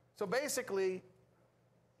 So basically,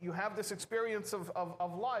 you have this experience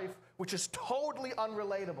of life which is totally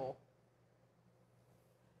unrelatable.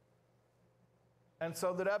 And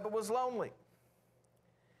so the Rebbe was lonely.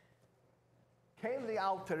 Came the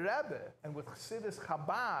Alter Rebbe, and with Chassidus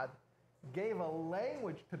Chabad, gave a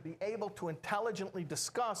language to be able to intelligently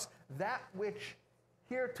discuss that which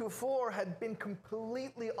heretofore had been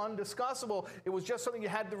completely undiscussable. It was just something you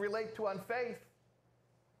had to relate to on faith.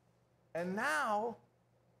 And now,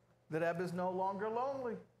 the Rebbe is no longer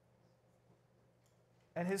lonely.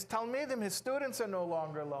 And his Talmidim, his students, are no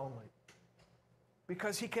longer lonely.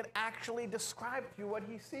 Because he can actually describe to you what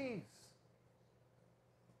he sees.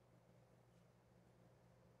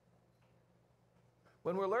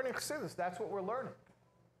 When we're learning Chassidus, that's what we're learning.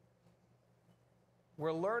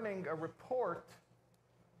 We're learning a report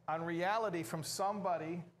on reality from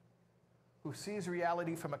somebody who sees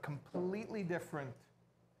reality from a completely different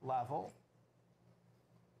level,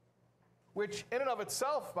 which in and of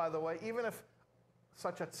itself, by the way, even if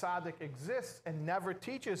such a tzaddik exists and never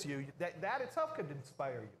teaches you, that itself could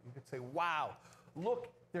inspire you. You could say, wow,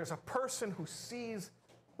 look, there's a person who sees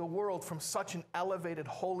the world from such an elevated,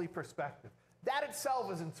 holy perspective. That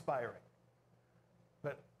itself is inspiring.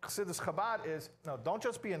 But Chassidus Chabad is, no, don't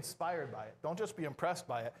just be inspired by it. Don't just be impressed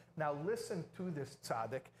by it. Now listen to this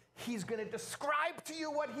tzaddik. He's going to describe to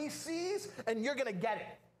you what he sees, and you're going to get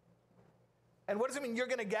it. And what does it mean, you're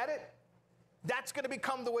going to get it? That's going to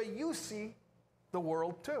become the way you see the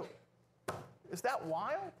world too. Is that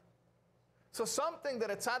wild? So something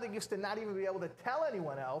that a tzaddik used to not even be able to tell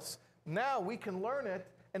anyone else, now we can learn it,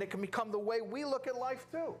 and it can become the way we look at life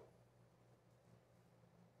too.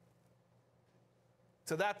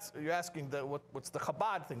 So that's, you're asking, what's the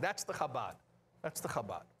Chabad thing? That's the Chabad. That's the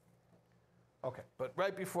Chabad. Okay, but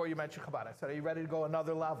right before you mentioned Chabad, I said, are you ready to go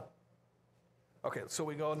another level? Okay, so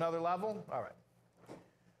we go another level? All right.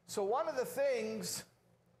 So one of the things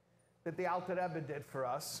that the Alter Rebbe did for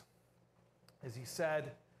us is he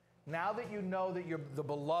said, now that you know that you're the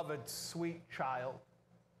beloved, sweet child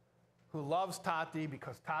who loves Tati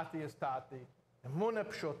because Tati is Tati, emunah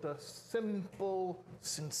pshuta, simple,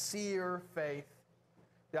 sincere faith,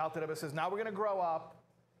 the Alter Rebbe says, now we're going to grow up.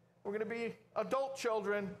 We're going to be adult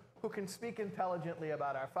children who can speak intelligently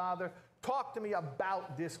about our Father. Talk to me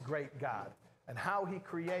about this great God and how he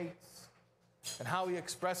creates and how he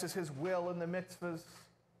expresses his will in the mitzvahs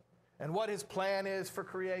and what his plan is for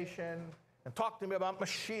creation. And talk to me about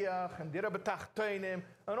Mashiach and Dira B'Tachtonim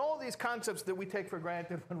and all these concepts that we take for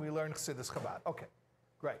granted when we learn Chassidus Chabad. Okay,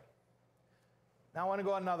 great. Now I want to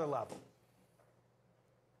go another level.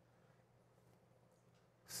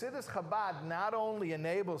 Chassidus Chabad not only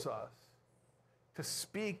enables us to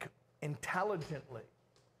speak intelligently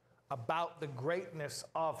about the greatness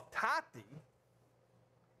of Tati,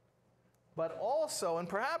 but also, and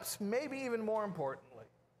perhaps maybe even more importantly,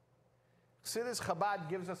 Chassidus Chabad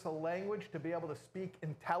gives us a language to be able to speak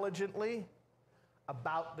intelligently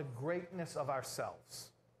about the greatness of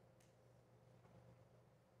ourselves.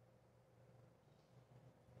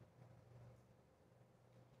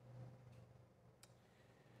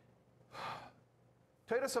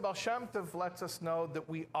 Todas Baal Shem Tov lets us know that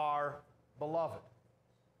we are beloved.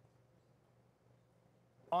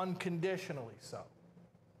 Unconditionally so.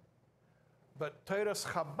 But Todas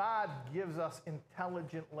Chabad gives us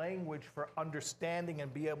intelligent language for understanding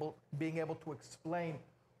and being able to explain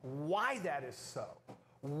why that is so.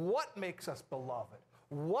 What makes us beloved?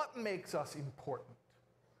 What makes us important?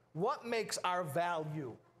 What makes our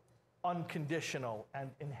value unconditional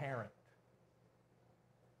and inherent?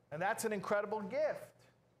 And that's an incredible gift.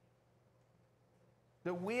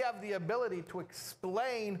 That we have the ability to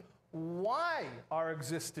explain why our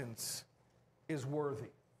existence is worthy.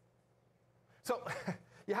 So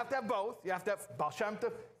you have to have both. You have to have Baal Shem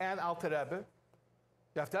Tov and Alter Rebbe.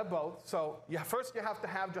 You have to have both. So first you have to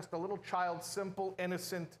have just a little child's simple,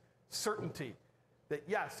 innocent certainty that,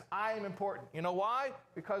 yes, I am important. You know why?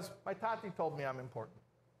 Because my Tati told me I'm important.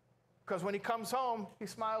 Because when he comes home, he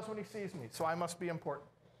smiles when he sees me, so I must be important.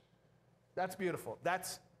 That's beautiful.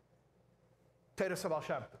 That's Todas Baal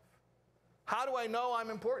Shem Tov. How do I know I'm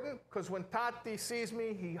important? Because when Tati sees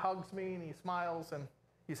me, he hugs me and he smiles and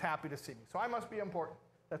he's happy to see me. So I must be important.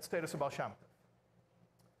 That's Todas Baal Shem Tov.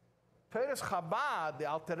 Todas Chabad, the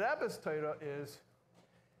Alter Rebbe's Torah, is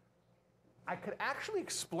I could actually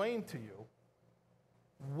explain to you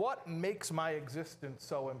what makes my existence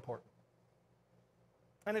so important.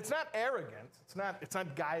 And it's not arrogance. It's not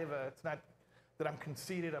gaiva. It's not that I'm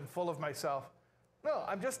conceited. I'm full of myself. No,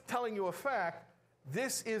 I'm just telling you a fact.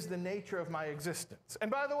 This is the nature of my existence.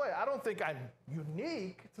 And by the way, I don't think I'm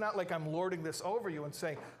unique. It's not like I'm lording this over you and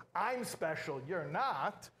saying, I'm special, you're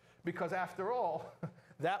not. Because after all,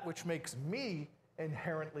 that which makes me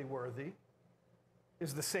inherently worthy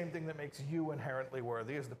is the same thing that makes you inherently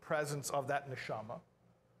worthy, is the presence of that neshama.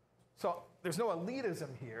 So there's no elitism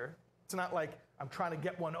here. It's not like I'm trying to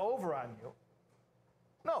get one over on you.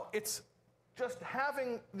 No, it's just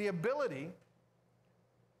having the ability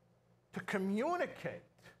to communicate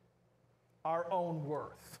our own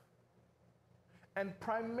worth. And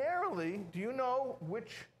primarily, do you know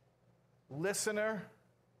which listener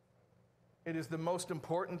it is the most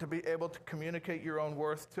important to be able to communicate your own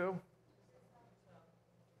worth to?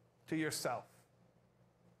 To yourself.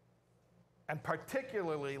 And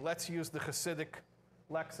particularly, let's use the Hasidic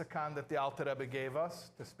lexicon that the Alter Rebbe gave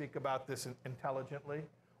us to speak about this intelligently.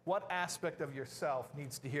 What aspect of yourself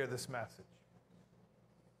needs to hear this message?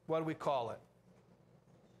 What do we call it?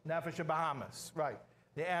 Nefesh Bahamas, right,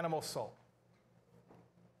 the animal soul.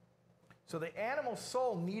 So the animal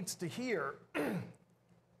soul needs to hear,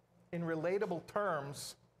 in relatable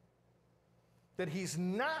terms, that he's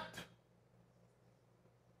not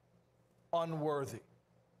unworthy.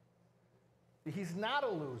 He's not a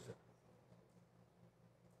loser.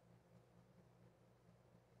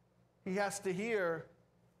 He has to hear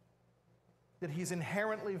that he's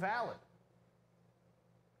inherently valid.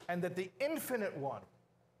 And that the infinite one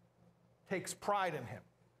takes pride in him.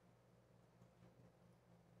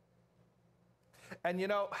 And you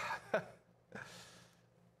know,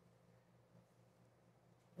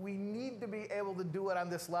 we need to be able to do it on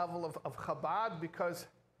this level of Chabad, because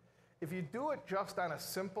if you do it just on a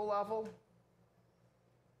simple level,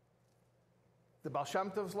 the Baal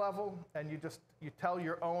Shem Tov's level, and you tell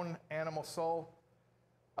your own animal soul,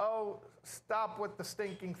 oh, stop with the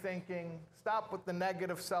stinking thinking. Stop with the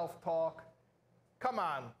negative self-talk. Come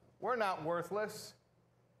on, we're not worthless.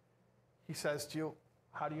 He says to you,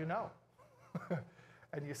 how do you know?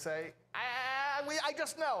 And you say, I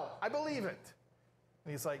just know. I believe it.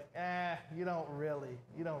 And he's like, you don't really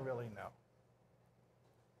know.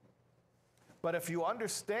 But if you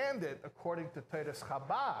understand it according to Todas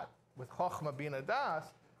Chabad, with Chochmah Bina Das,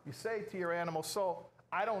 you say to your animal soul,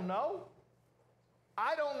 I don't know.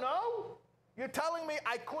 I don't know. You're telling me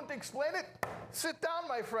I couldn't explain it? Sit down,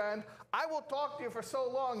 my friend. I will talk to you for so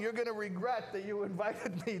long, you're going to regret that you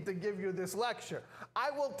invited me to give you this lecture.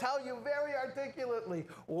 I will tell you very articulately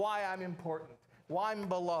why I'm important, why I'm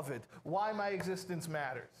beloved, why my existence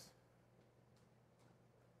matters.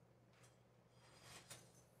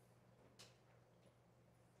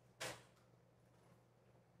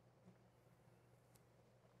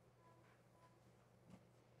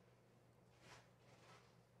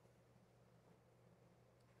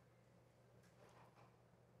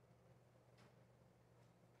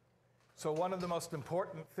 So one of the most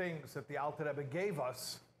important things that the Alter Rebbe gave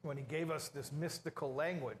us when he gave us this mystical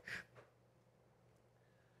language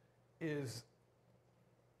is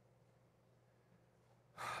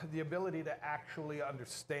the ability to actually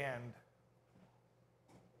understand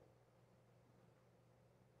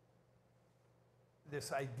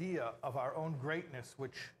this idea of our own greatness,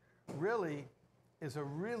 which really is a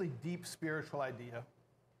really deep spiritual idea.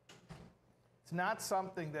 It's not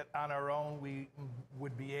something that on our own we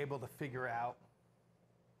would be able to figure out.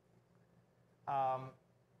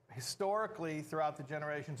 Historically, throughout the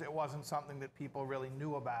generations, it wasn't something that people really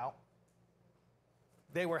knew about.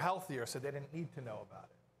 They were healthier, so they didn't need to know about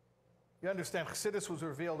it. You understand, Chassidus was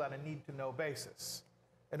revealed on a need-to-know basis,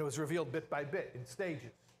 and it was revealed bit by bit in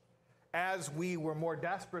stages. As we were more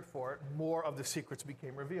desperate for it, more of the secrets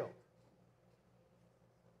became revealed.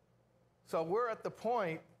 So we're at the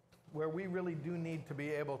point where we really do need to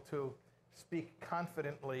be able to speak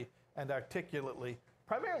confidently and articulately,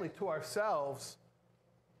 primarily to ourselves,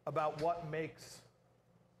 about what makes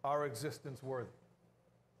our existence worthy.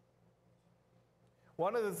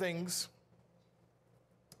 One of the things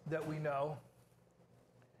that we know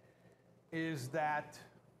is that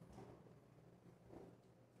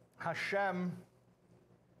Hashem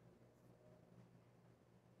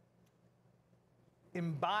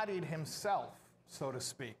embodied himself, so to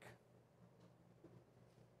speak,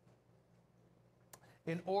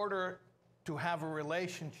 in order to have a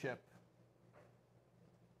relationship,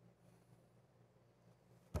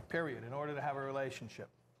 period, in order to have a relationship.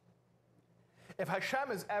 If Hashem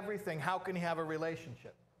is everything, how can he have a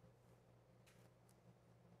relationship?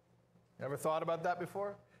 You ever thought about that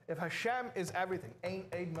before? If Hashem is everything, Ein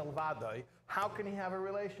Eid Milvadai, how can he have a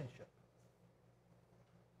relationship?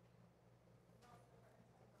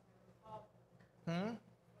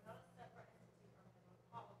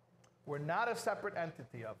 We're not a separate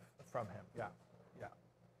entity from him. Yeah.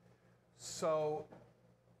 So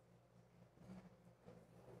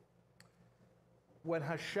when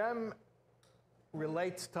Hashem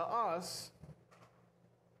relates to us,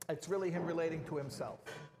 it's really him relating to himself.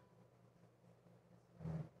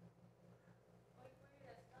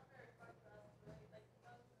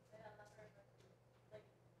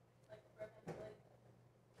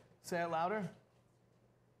 Say it louder.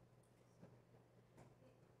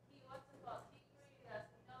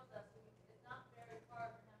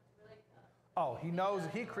 Oh, he knows,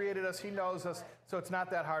 he created us, he knows us, so it's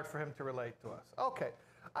not that hard for him to relate to us. Okay.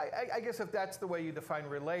 I guess if that's the way you define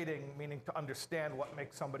relating, meaning to understand what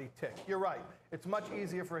makes somebody tick, you're right. It's much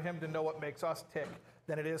easier for him to know what makes us tick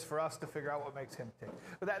than it is for us to figure out what makes him tick.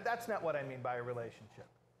 But that's not what I mean by a relationship.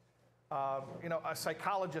 A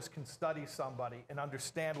psychologist can study somebody and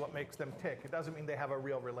understand what makes them tick. It doesn't mean they have a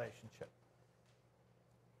real relationship.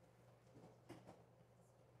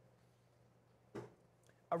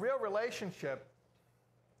 A real relationship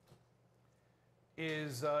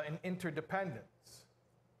is an interdependence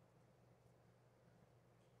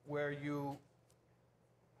where you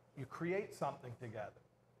create something together.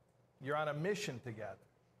 You're on a mission together.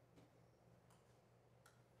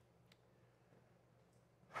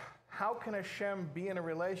 How can Hashem be in a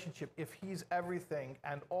relationship if he's everything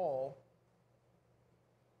and all?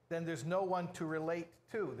 Then there's no one to relate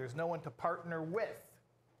to. There's no one to partner with.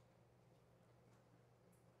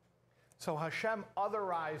 So Hashem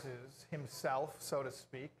otherizes himself, so to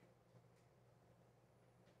speak,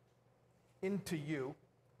 into you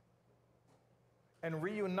and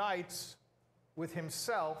reunites with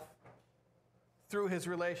himself through his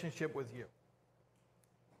relationship with you.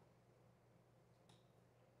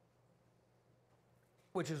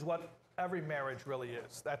 Which is what every marriage really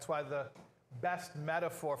is. That's why the best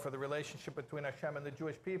metaphor for the relationship between Hashem and the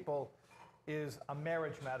Jewish people is a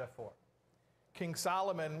marriage metaphor. King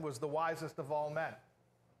Solomon was the wisest of all men.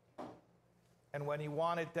 And when he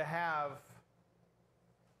wanted to have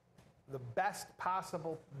the best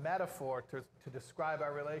possible metaphor to describe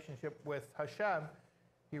our relationship with Hashem,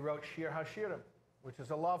 he wrote Shir Hashirim, which is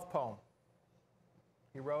a love poem.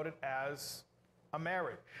 He wrote it as a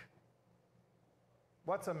marriage.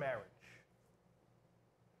 What's a marriage?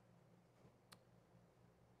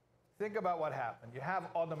 Think about what happened. You have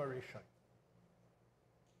Adam Arishon.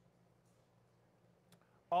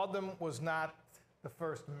 Adam was not the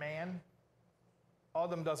first man.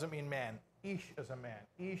 Adam doesn't mean man. Ish is a man.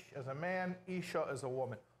 Ish is a man. Isha is a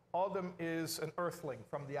woman. Adam is an earthling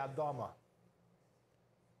from the Adama.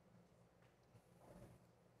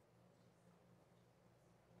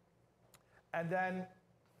 And then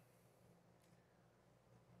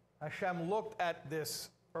Hashem looked at this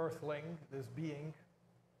earthling, this being,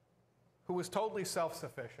 who was totally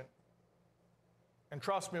self-sufficient. And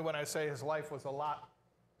trust me when I say his life was a lot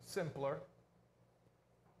simpler.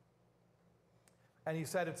 And he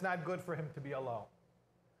said it's not good for him to be alone.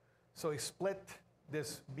 So he split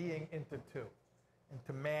this being into two,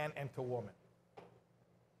 into man and to woman.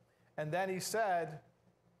 And then he said,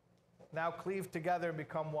 now cleave together and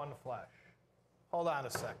become one flesh. Hold on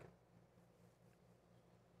a second.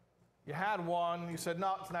 You had one, you said,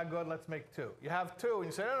 no, it's not good, let's make two. You have two, and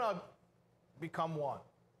you say, no, become one.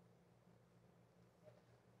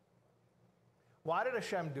 Why did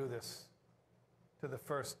Hashem do this to the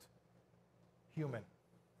first human?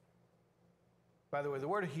 By the way, the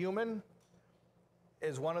word human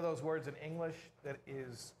is one of those words in English that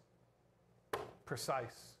is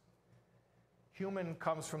precise. Human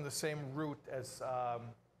comes from the same root as,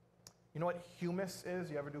 you know what humus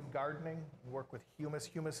is? You ever do gardening? You work with humus.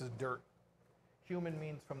 Humus is dirt. Human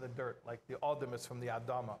means from the dirt, like the Adam is from the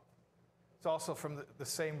Adama. It's also from the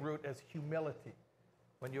same root as humility.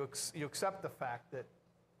 When you accept the fact that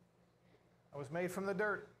I was made from the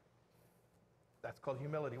dirt. That's called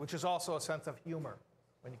humility, which is also a sense of humor,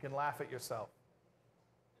 when you can laugh at yourself.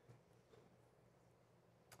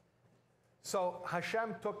 So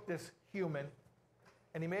Hashem took this human,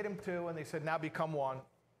 and he made him two, and they said, now become one.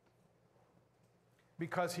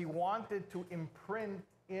 Because he wanted to imprint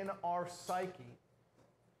in our psyche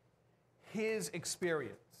his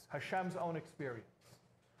experience, Hashem's own experience.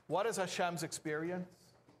 What is Hashem's experience?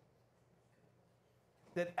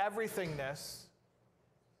 That everythingness,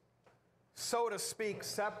 so to speak,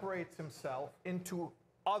 separates himself into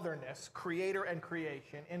otherness, creator and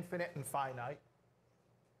creation, infinite and finite,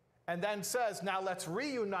 and then says, now let's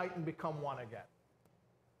reunite and become one again.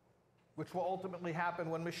 Which will ultimately happen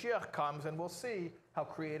when Mashiach comes, and we'll see how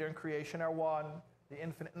creator and creation are one, the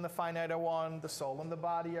infinite and the finite are one, the soul and the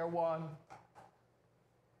body are one.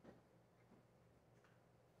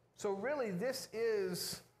 So really, this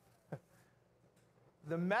is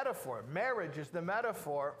the metaphor. Marriage is the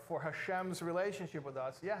metaphor for Hashem's relationship with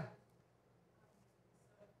us. Yeah.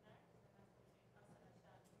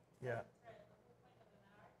 Yeah.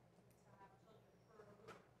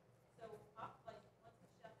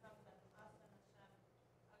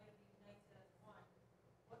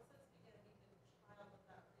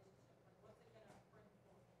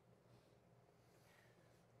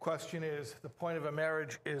 Question is, the point of a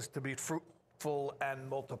marriage is to be fruitful and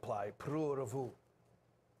multiply. Pru Ravu.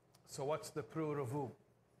 So what's the Pru Ravu?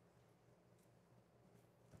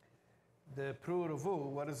 The Pru Ravu,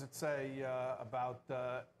 what does it say about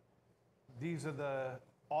these are the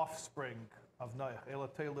offspring of Noach,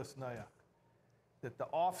 Elatelis Noach. That the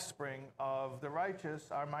offspring of the righteous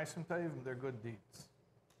are Ma'asim Tovim, their good deeds.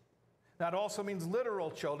 That also means literal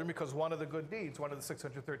children, because one of the good deeds, one of the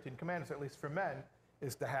 613 commandments, at least for men,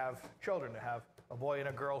 is to have children, to have a boy and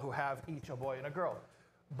a girl who have each a boy and a girl.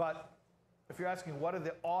 But if you're asking what are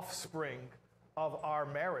the offspring of our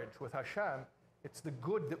marriage with Hashem, it's the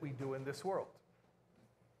good that we do in this world.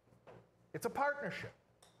 It's a partnership.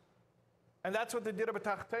 And that's what the Dira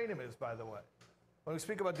B'Tachtenim is, by the way. When we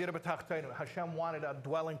speak about Dira B'Tachtenim, Hashem wanted a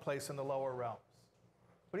dwelling place in the lower realms.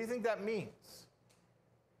 What do you think that means?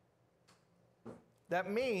 That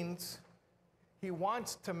means he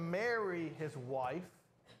wants to marry his wife,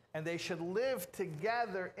 and they should live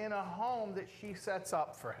together in a home that she sets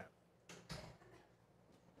up for him.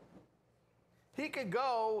 He could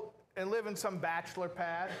go and live in some bachelor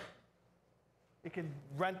pad. He could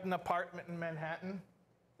rent an apartment in Manhattan.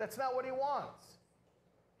 That's not what he wants.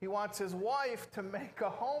 He wants his wife to make a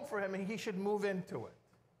home for him, and he should move into it.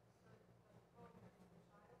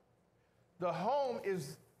 The home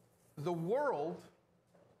is the world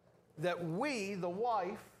that we, the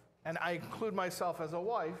wife, and I include myself as a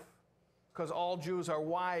wife, because all Jews are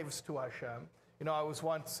wives to Hashem. You know, I was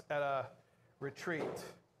once at a retreat,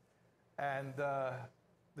 and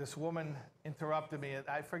this woman interrupted me, and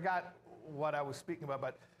I forgot what I was speaking about,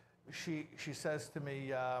 but she says to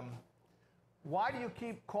me, why do you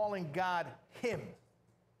keep calling God him?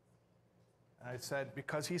 And I said,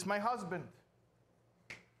 because he's my husband.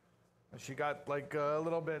 And she got like a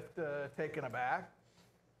little bit taken aback.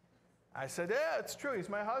 I said, yeah, it's true, he's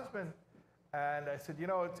my husband. And I said, you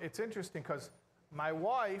know, it's interesting because my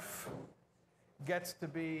wife gets to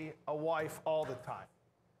be a wife all the time.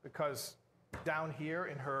 Because down here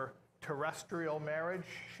in her terrestrial marriage,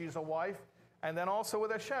 she's a wife. And then also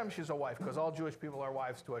with Hashem, she's a wife, because all Jewish people are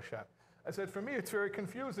wives to Hashem. I said, for me, it's very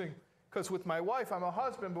confusing, because with my wife, I'm a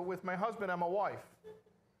husband, but with my husband, I'm a wife.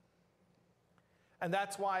 And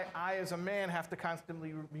that's why I, as a man, have to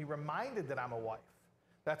constantly be reminded that I'm a wife.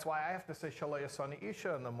 That's why I have to say Shalei Yasani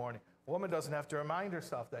Isha in the morning. A woman doesn't have to remind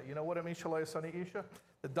herself that. You know what it means, Shalei Yasani Isha?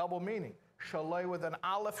 The double meaning. Shalei with an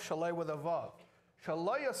aleph, Shalei with a vav.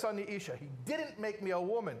 Shalei Yasani Isha. He didn't make me a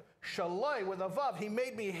woman. Shalei with a vav. He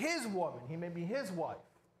made me his woman. He made me his wife.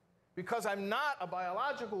 Because I'm not a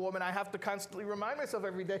biological woman, I have to constantly remind myself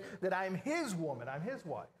every day that I'm his woman, I'm his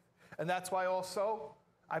wife. And that's why also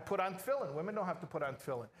I put on tefillin. Women don't have to put on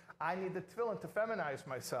tefillin. I need the tefillin to feminize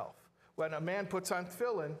myself. When a man puts on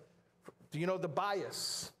tefillin, do you know the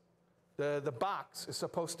bias? The box is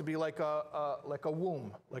supposed to be like a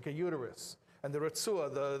womb, like a uterus. And the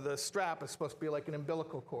ritzua, the strap, is supposed to be like an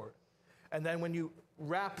umbilical cord. And then when you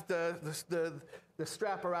wrap the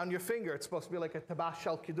strap around your finger, it's supposed to be like a tabach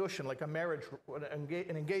shel kiddushin, like a marriage,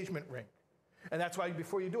 an engagement ring. And that's why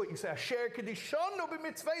before you do it, you say, Asher kiddishanu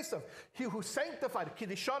b'mitzvaysav. He who sanctified.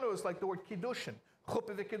 Kiddishanu is like the word kiddushin,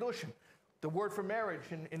 chuppah v'kiddushin. The word for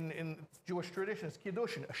marriage in Jewish tradition is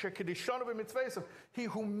kiddushin. Asher kiddishanu b'mitzvaysav. He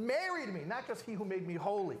who married me, not just he who made me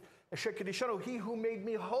holy. Asher kiddishanu, he who made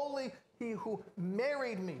me holy, he who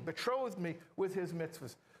married me, betrothed me with his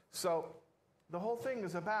mitzvahs. So the whole thing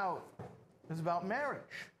is about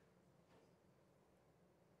marriage.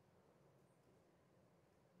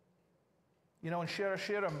 You know, in Shir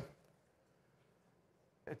HaShirim,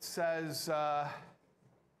 it says,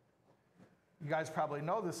 you guys probably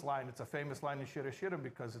know this line. It's a famous line in Shir HaShirim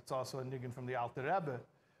because it's also a nigun from the Alter Rebbe.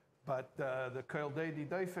 But the Kol Deidi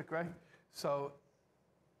Doifik, right? So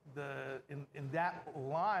in that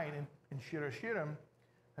line in Shir HaShirim,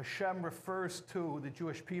 Hashem refers to the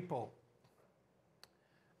Jewish people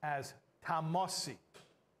as Tamosi.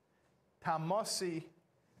 Tamosi,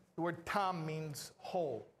 the word tam means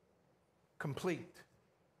whole, complete.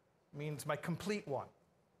 Means my complete one.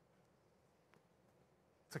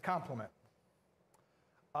 It's a compliment.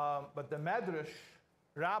 But the Medrash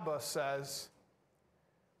Rabbah says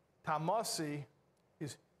Tamosi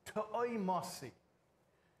is To'imosi.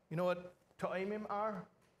 You know what To'imim are?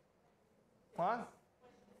 What?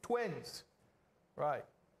 Twins. Right.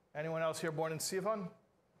 Anyone else here born in Sivan?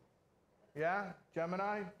 Yeah?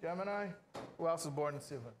 Gemini? Who else is born in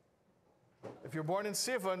Sivan? If you're born in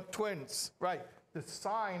Sivan, twins. Right. The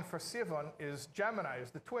sign for Sivan is Gemini,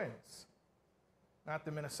 is the twins. Not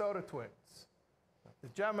the Minnesota twins. The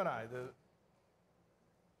Gemini.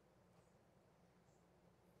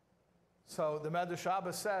 So the Medrash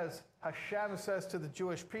Rabbah says, Hashem says to the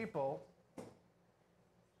Jewish people,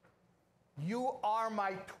 you are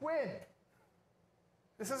my twin.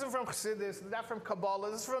 This isn't from Chassidus, not from Kabbalah,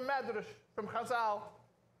 this is from Medrash, from Chazal.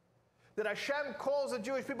 That Hashem calls the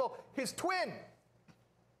Jewish people his twin.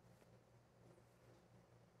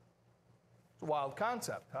 It's a wild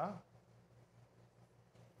concept, huh?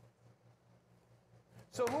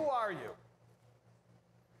 So who are you?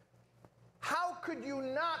 How could you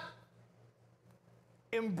not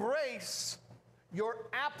embrace your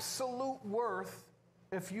absolute worth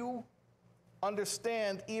if you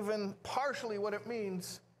understand even partially what it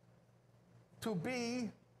means to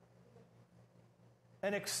be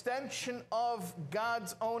an extension of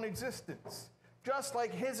God's own existence? Just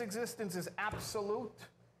like his existence is absolute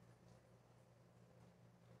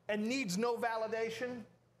and needs no validation,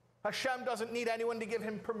 Hashem doesn't need anyone to give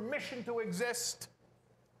him permission to exist.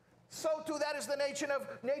 So too, that is the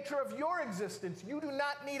nature of your existence. You do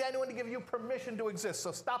not need anyone to give you permission to exist.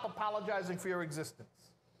 So stop apologizing for your existence.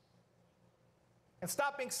 And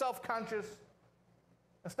stop being self-conscious.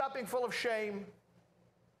 And stop being full of shame.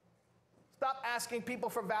 Stop asking people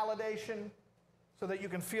for validation so that you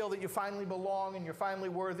can feel that you finally belong and you're finally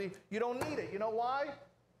worthy. You don't need it. You know why?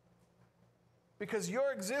 Because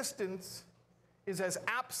your existence is as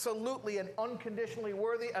absolutely and unconditionally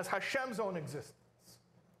worthy as Hashem's own existence.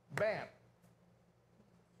 Bam.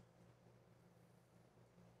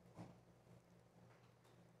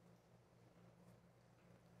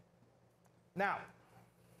 Now,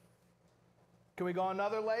 can we go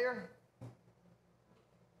another layer?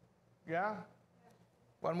 Yeah?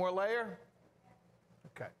 One more layer?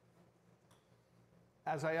 Okay.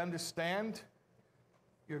 As I understand,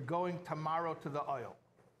 you're going tomorrow to the oil.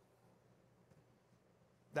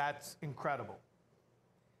 That's incredible.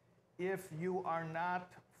 If you are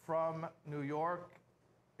not from New York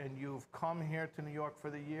and you've come here to New York for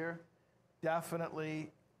the year,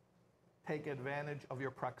 definitely take advantage of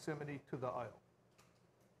your proximity to the oil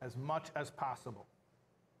as much as possible.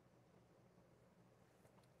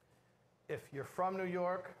 If you're from New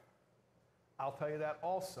York, I'll tell you that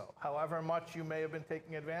also. However much you may have been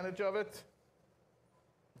taking advantage of it,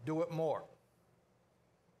 do it more.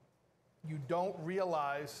 You don't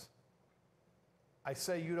realize, I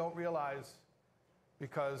say you don't realize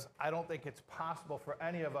because I don't think it's possible for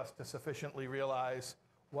any of us to sufficiently realize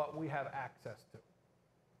what we have access to.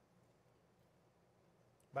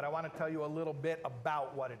 But I want to tell you a little bit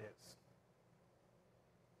about what it is.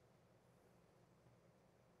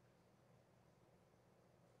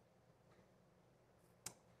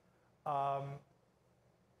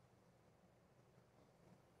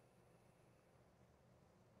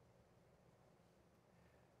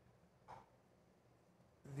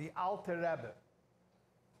 The Alter Rebbe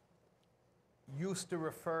used to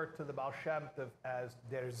refer to the Baal Shem Tov as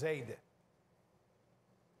der Zayde.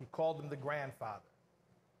 He called him the grandfather.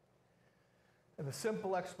 And the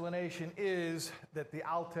simple explanation is that the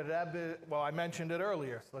Alter Rebbe, well, I mentioned it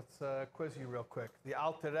earlier, so let's quiz you real quick. The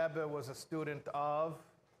Alter Rebbe was a student of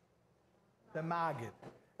the Maggid,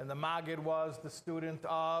 and the Maggid was the student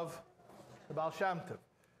of the Baal Shem Tov.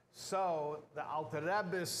 So the Alter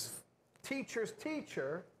Rebbe's teacher's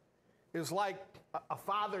teacher is like a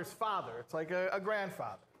father's father. It's like a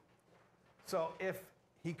grandfather. So if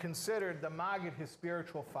he considered the Maggid his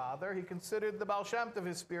spiritual father, he considered the Baal Shem Tov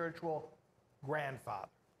his spiritual grandfather.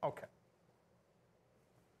 Okay.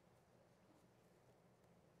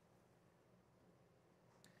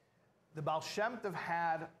 The Baal Shem Tov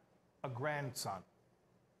had a grandson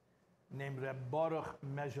named Reb Baruch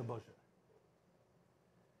Mezhebozhe.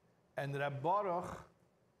 And Reb Baruch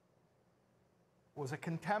was a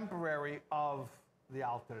contemporary of the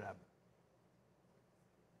Alter Rebbe.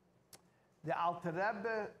 The Alter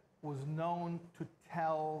Rebbe was known to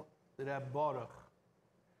tell Reb Baruch,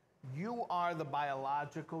 you are the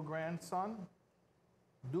biological grandson,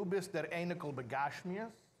 du bist der Einikel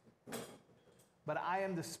begashmias, but I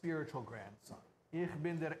am the spiritual grandson. Ich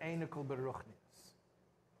bin der Einikel beruchnias.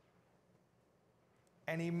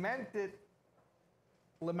 And he meant it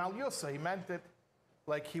lemal yusa, he meant it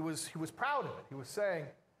like he was proud of it. He was saying,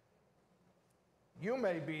 you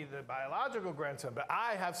may be the biological grandson, but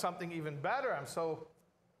I have something even better. I'm so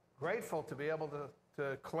grateful to be able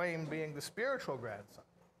to claim being the spiritual grandson.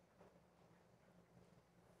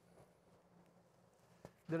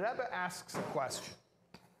 The Rebbe asks a question.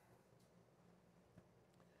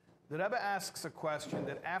 The Rebbe asks a question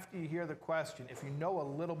that after you hear the question, if you know a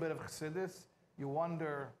little bit of Chassidus, you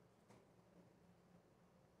wonder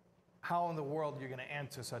how in the world you're going to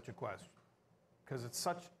answer such a question. Because it's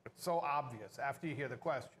so obvious after you hear the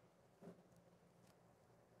question.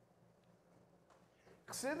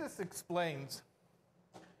 Chassidus explains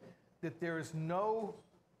that there is no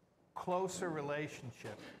closer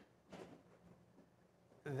relationship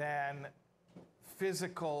than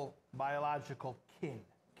physical, biological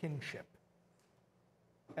kinship.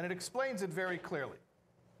 And it explains it very clearly.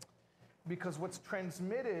 Because what's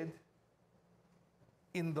transmitted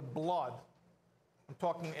in the blood, I'm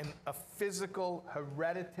talking in a physical,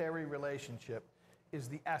 hereditary relationship, is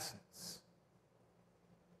the essence.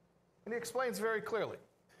 And he explains very clearly.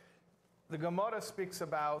 The Gemara speaks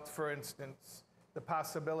about, for instance, the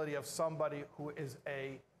possibility of somebody who is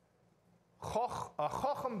a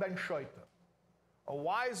chochem ben shoita, a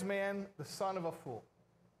wise man, the son of a fool.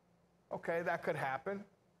 Okay, that could happen.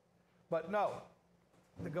 But no,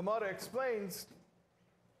 the Gemara explains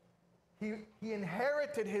he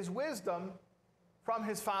inherited his wisdom from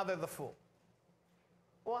his father, the fool.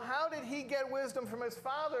 Well, how did he get wisdom from his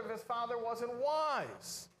father if his father wasn't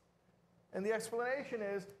wise? And the explanation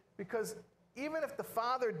is because even if the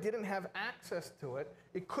father didn't have access to it,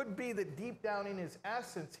 it could be that deep down in his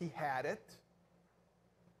essence he had it.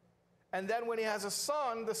 And then when he has a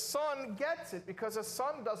son, the son gets it because a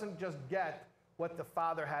son doesn't just get what the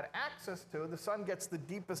father had access to. The son gets the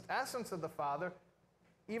deepest essence of the father,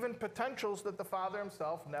 even potentials that the father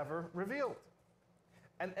himself never revealed.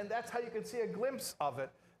 And that's how you can see a glimpse of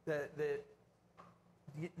it, the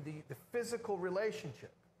physical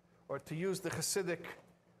relationship, or to use the Hasidic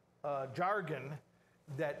jargon,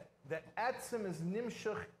 that etzem is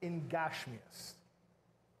nimshach in gashmias.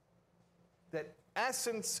 That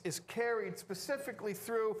essence is carried specifically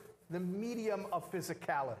through the medium of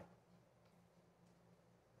physicality.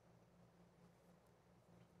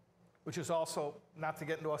 Which is also, not to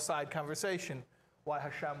get into a side conversation, why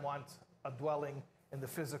Hashem wants a dwelling in the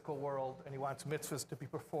physical world, and he wants mitzvahs to be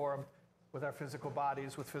performed with our physical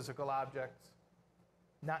bodies, with physical objects,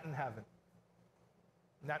 not in heaven.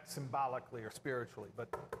 not symbolically or spiritually, but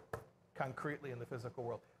concretely in the physical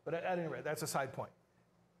world. But at any rate, that's a side point.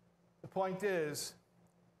 The point is,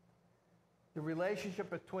 the relationship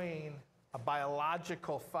between a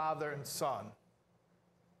biological father and son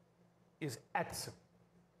is etzem.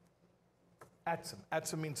 Etzem.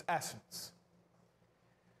 Etzem means essence.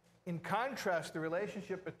 In contrast, the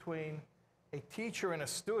relationship between a teacher and a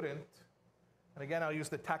student, and again, I'll use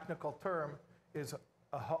the technical term, is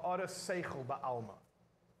a ha'ara seichel ba'alma.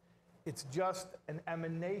 It's just an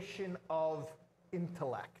emanation of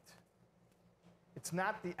intellect. It's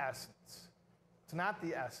not the essence. It's not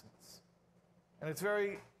the essence. And it's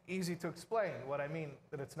very easy to explain what I mean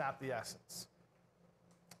that it's not the essence.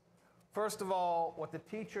 First of all, what the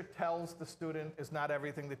teacher tells the student is not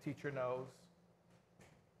everything the teacher knows.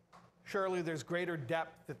 Surely there's greater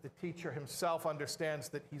depth that the teacher himself understands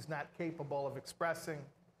that he's not capable of expressing,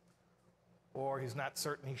 or he's not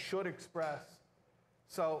certain he should express.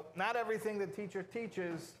 So not everything the teacher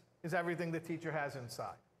teaches is everything the teacher has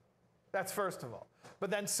inside. That's first of all. But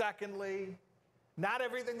then secondly, not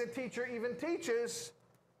everything the teacher even teaches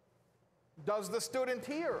does the student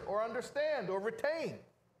hear or understand or retain.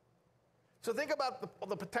 So think about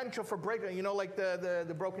the potential for breakdown. You know, like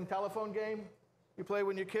the broken telephone game you play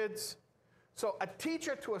when you're kids? So a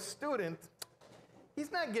teacher to a student,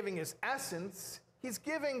 he's not giving his essence. He's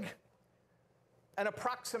giving an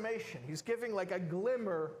approximation. He's giving like a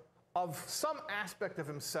glimmer of some aspect of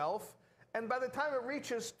himself. And by the time it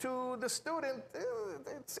reaches to the student,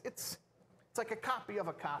 it's like a copy of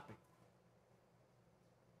a copy.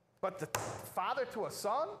 But the father to a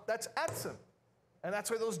son, that's etzem. And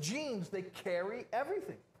that's why those genes, they carry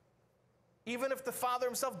everything. Even if the father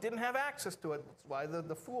himself didn't have access to it. That's why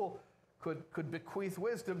the fool could bequeath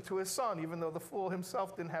wisdom to his son, even though the fool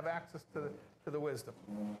himself didn't have access to the wisdom.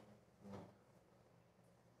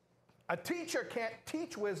 A teacher can't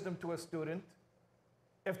teach wisdom to a student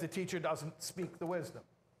if the teacher doesn't speak the wisdom.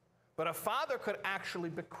 But a father could actually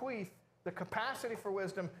bequeath the capacity for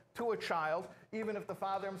wisdom to a child, even if the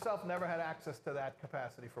father himself never had access to that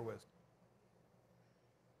capacity for wisdom.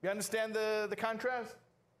 You understand the contrast?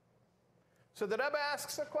 So the Rebbe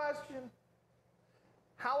asks a question.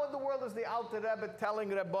 How in the world is the Alter Rebbe telling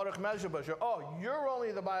Reb Baruch Mezhebasher, oh, you're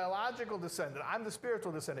only the biological descendant, I'm the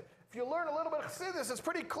spiritual descendant? If you learn a little bit of Chassidus, it's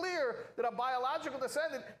pretty clear that a biological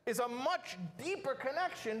descendant is a much deeper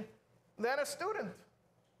connection than a student.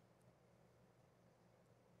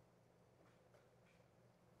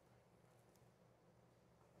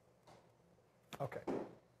 Okay,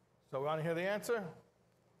 so we want to hear the answer?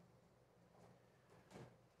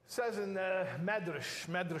 It says in the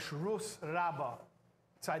Medrash Rus Rabbah,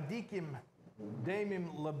 Tzadikim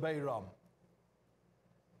demim lebeiram.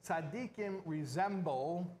 Tzadikim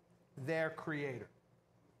resemble their creator.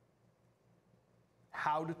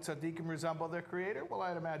 How do tzadikim resemble their creator? Well,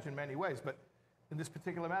 I'd imagine many ways, but in this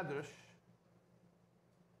particular Medrash,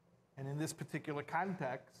 and in this particular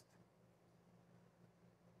context,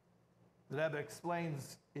 the Rebbe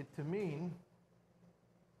explains it to mean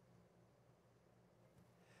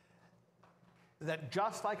that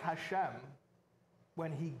just like Hashem,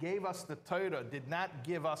 when he gave us the Torah, did not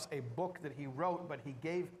give us a book that he wrote, but he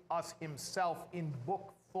gave us himself in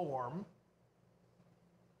book form.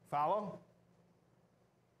 Follow?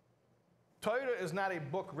 Torah is not a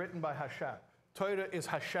book written by Hashem. Torah is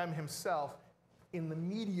Hashem himself in the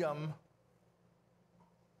medium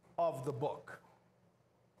of the book.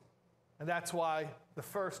 And that's why the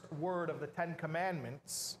first word of the Ten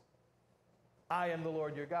Commandments, I am the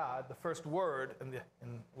Lord your God, the first word in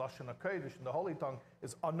Lashon HaKodesh, in the Holy Tongue,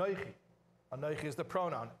 is Anochi. Anochi is the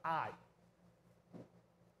pronoun, I.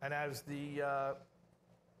 And as the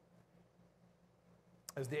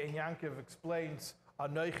Ein Yankiv explains,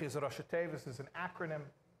 Anochi is Rosh Tevis, is an acronym.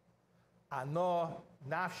 Ano,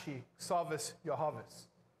 Nafshi, Sovis, Yehovis.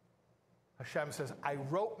 Hashem says, I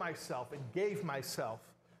wrote myself and gave myself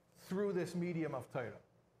through this medium of Torah.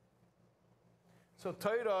 So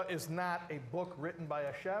Torah is not a book written by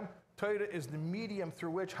Hashem. Torah is the medium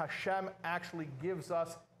through which Hashem actually gives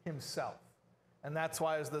us himself. And that's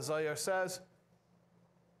why, as the Zohar says,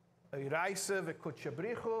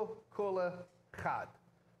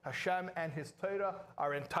 Hashem and his Torah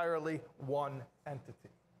are entirely one entity.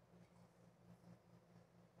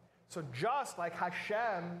 So just like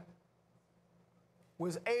Hashem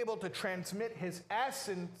was able to transmit his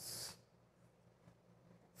essence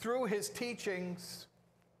through his teachings,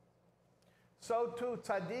 so too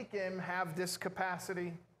tzaddikim have this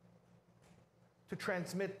capacity to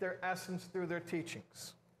transmit their essence through their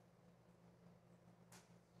teachings.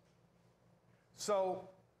 So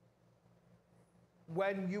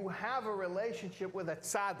when you have a relationship with a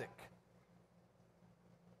tzaddik,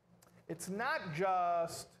 it's not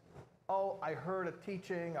just, oh, I heard a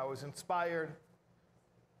teaching, I was inspired.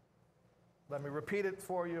 Let me repeat it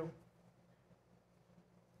for you.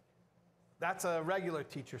 That's a regular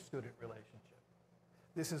teacher-student relationship.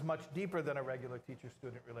 This is much deeper than a regular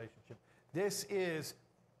teacher-student relationship. This is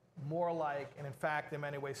more like, and in fact, in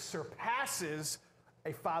many ways, surpasses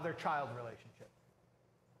a father-child relationship.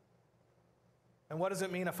 And what does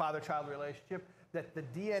it mean, a father-child relationship? That the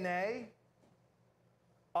DNA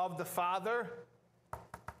of the father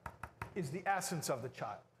is the essence of the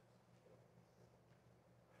child.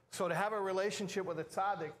 So to have a relationship with a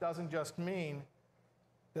tzaddik doesn't just mean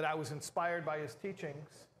that I was inspired by his teachings.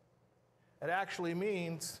 It actually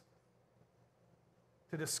means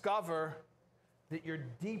to discover that your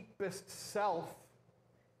deepest self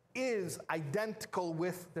is identical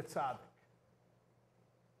with the tzaddik.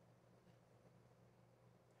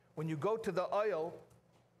 When you go to the oil,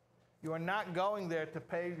 you are not going there to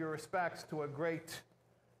pay your respects to a great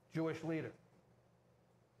Jewish leader.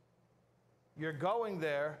 You're going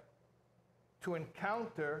there to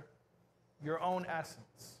encounter your own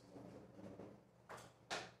essence.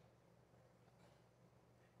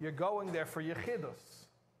 You're going there for Yechidus.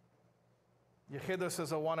 Yechidus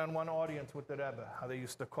is a one-on-one audience with the Rebbe, how they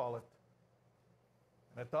used to call it.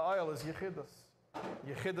 And at the oil is Yechidus.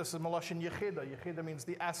 Yechidus is Maloshin Yechida. Yechida means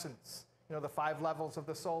the essence. You know, the 5 levels of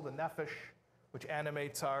the soul, the nefesh, which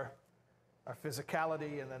animates our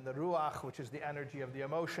physicality, and then the ruach, which is the energy of the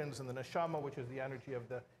emotions, and the neshama, which is the energy of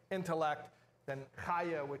the intellect, then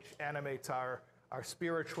chaya, which animates our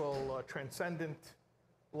spiritual, transcendent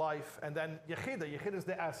life, and then yechida. Yechida is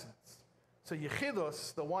the essence. So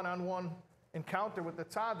yechidus, the one-on-one encounter with the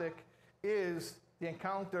tzaddik, is the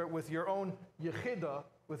encounter with your own yechida,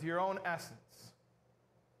 with your own essence.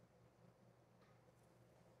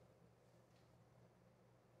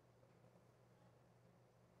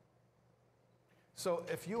 So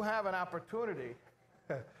if you have an opportunity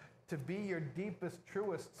to be your deepest,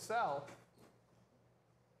 truest self,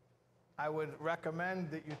 I would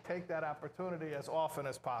recommend that you take that opportunity as often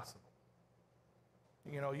as possible.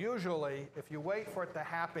 You know, usually, if you wait for it to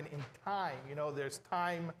happen in time, you know, there's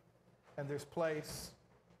time and there's place.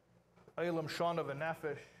 Olam Shona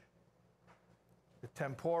v'nefesh, the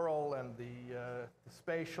temporal and the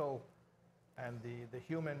spatial and the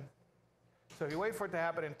human. So if you wait for it to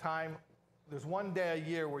happen in time, there's one day a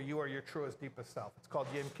year where you are your truest, deepest self. It's called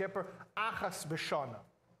Yom Kippur, Achas B'Shana.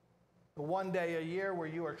 The one day a year where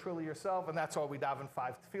you are truly yourself, and that's why we daven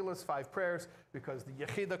 5 tefillas, 5 prayers, because the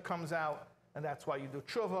Yechida comes out, and that's why you do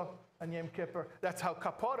tshuva on Yom Kippur. That's how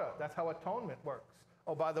kapara, that's how atonement works.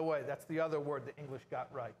 Oh, by the way, that's the other word the English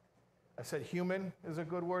got right. I said human is a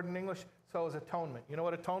good word in English, so is atonement. You know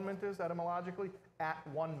what atonement is etymologically? At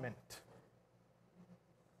one mint.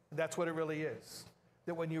 That's what it really is.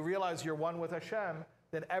 That when you realize you're one with Hashem,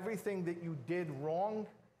 then everything that you did wrong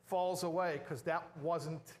falls away, because that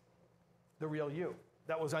wasn't the real you.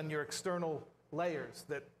 That was on your external layers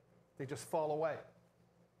that they just fall away.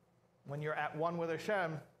 When you're at one with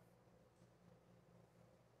Hashem,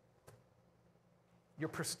 you're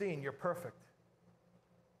pristine, you're perfect.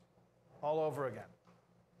 All over again.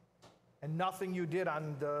 And nothing you did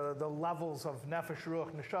on the levels of nefesh,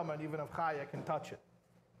 ruach, neshama, and even of chaya can touch it.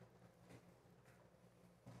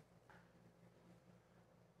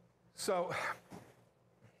 So,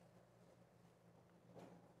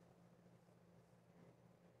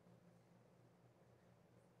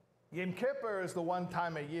 Yom Kippur is the one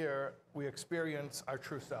time a year we experience our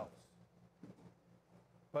true selves.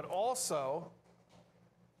 But also,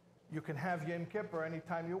 you can have Yom Kippur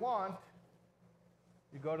anytime you want.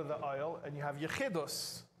 You go to the oil and you have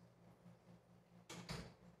Yechidus,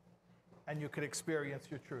 and you can experience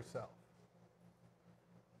your true self.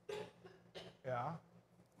 Yeah?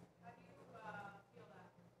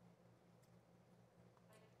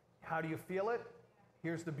 How do you feel it?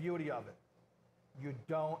 Here's the beauty of it. You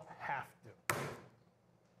don't have to.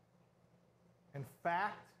 In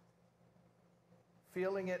fact,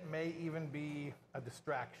 feeling it may even be a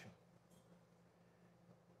distraction.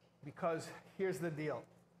 Because here's the deal.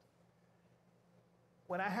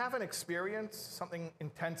 When I have an experience, something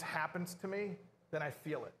intense happens to me, then I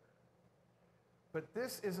feel it. But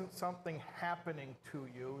this isn't something happening to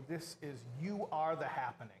you. This is you are the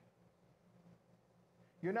happening.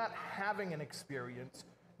 You're not having an experience.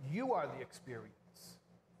 You are the experience.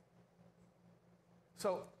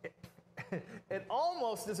 So it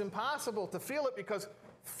almost is impossible to feel it, because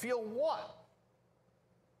feel what?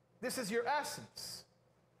 This is your essence.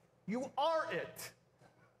 You are it.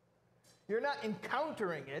 You're not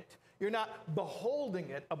encountering it. You're not beholding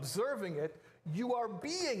it, observing it. You are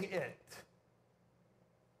being it.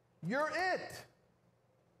 You're it.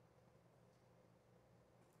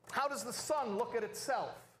 How does the sun look at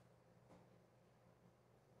itself?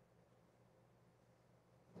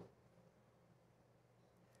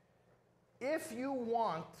 If you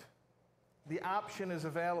want, the option is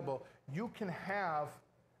available. You can have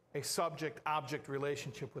a subject-object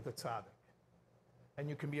relationship with the tzaddik. And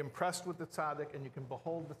you can be impressed with the tzaddik, and you can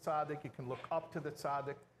behold the tzaddik, you can look up to the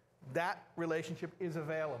tzaddik. That relationship is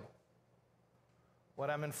available. What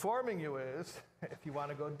I'm informing you is, if you want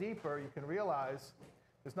to go deeper, you can realize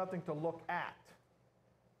there's nothing to look at.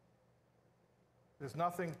 There's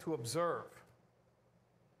nothing to observe.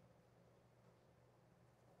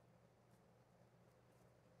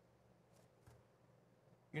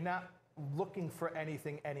 You're not looking for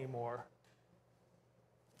anything anymore.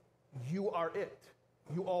 You are it.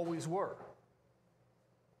 You always were.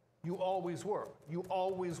 You always were. You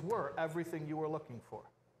always were everything you were looking for.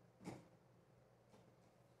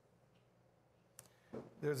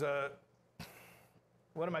 There's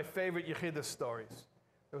one of my favorite Yechidus stories.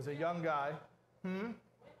 There was a young guy.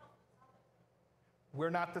 We're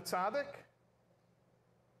not the tzaddik?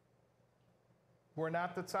 We're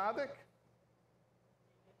not the tzaddik?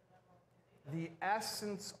 The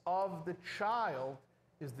essence of the child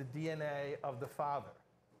is the DNA of the father.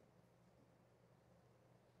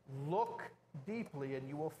 Look deeply and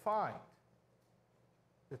you will find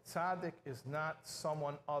the tzaddik is not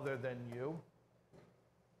someone other than you.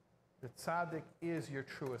 The tzaddik is your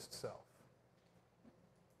truest self.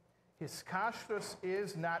 His kashrus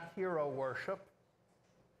is not hero worship.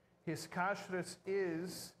 His kashrus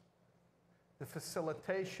is the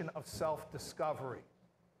facilitation of self-discovery,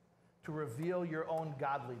 to reveal your own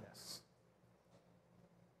godliness.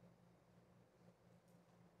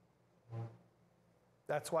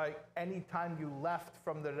 That's why anytime you left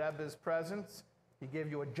from the Rebbe's presence, he gave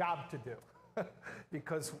you a job to do.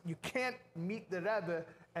 Because you can't meet the Rebbe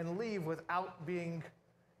and leave without being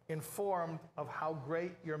informed of how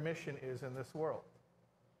great your mission is in this world.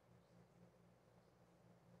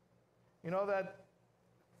 You know that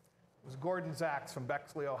it was Gordon Zacks from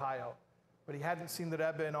Bexley, Ohio, but he hadn't seen the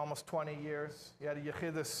Rebbe in almost 20 years. He had a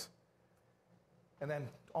Yechidus. And then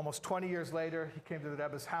almost 20 years later, he came to the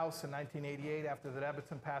Rebbe's house in 1988 after the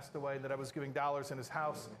Rebbetzin passed away. The Rebbe was giving dollars in his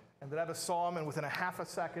house. And the Rebbe saw him and within a half a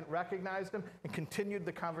second recognized him and continued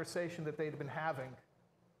the conversation that they'd been having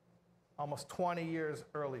almost 20 years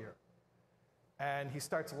earlier. And he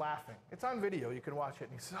starts laughing. It's on video. You can watch it.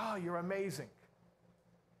 And he says, "Oh, you're amazing."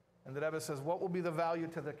 And the Rebbe says, "What will be the value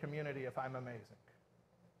to the community if I'm amazing?"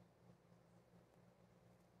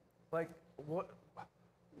 Like, what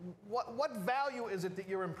value is it that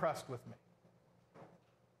you're impressed with me?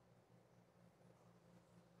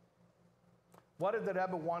 What did the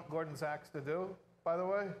Rebbe want Gordon Zacks to do, by the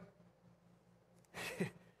way?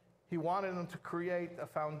 He wanted him to create a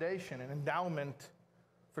foundation, an endowment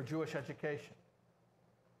for Jewish education.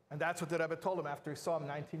 And that's what the Rebbe told him after he saw him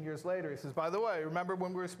 19 years later. He says, "By the way, remember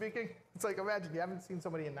when we were speaking?" It's like, imagine, you haven't seen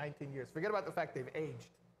somebody in 19 years. Forget about the fact they've aged.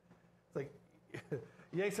 It's like,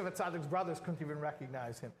 Yosef Atzaddik's brothers couldn't even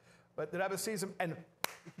recognize him. But the Rebbe sees him, and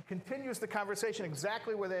he continues the conversation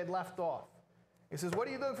exactly where they had left off. He says, "What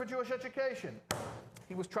are you doing for Jewish education?"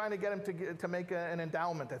 He was trying to get him to make an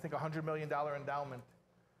endowment, I think a $100 million endowment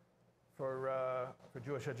for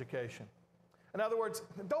Jewish education. In other words,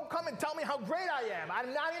 don't come and tell me how great I am.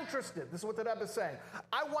 I'm not interested. This is what the Rebbe is saying.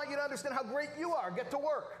 I want you to understand how great you are. Get to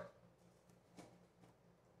work.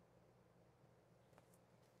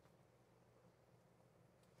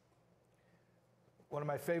 One of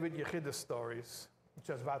my favorite Yechidus stories, which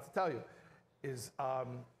I was about to tell you, is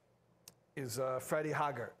Freddie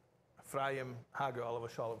Haggart, Ephraim Haggart, Olav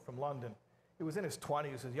Shalom, from London. He was in his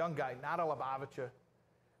 20s, a young guy, not a Lubavitcher.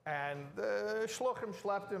 And the Shluchim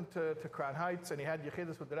schlepped him to Crown Heights, and he had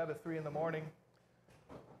Yechidus with the Rebbe at 3 in the morning.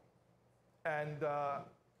 And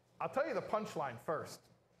I'll tell you the punchline first.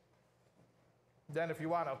 Then, if you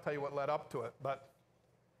want, I'll tell you what led up to it. But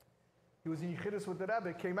he was in Yechidus with the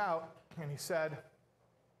Rebbe, came out, and he said,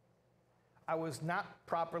 "I was not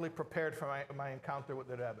properly prepared for my encounter with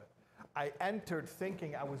the Rebbe. I entered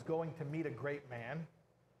thinking I was going to meet a great man,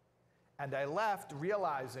 and I left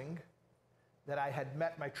realizing that I had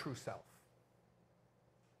met my true self."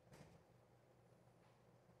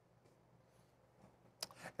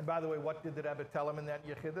 And by the way, what did the Rebbe tell him in that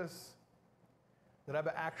Yechidus? The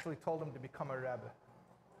Rebbe actually told him to become a Rebbe.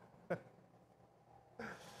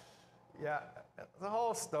 Yeah, the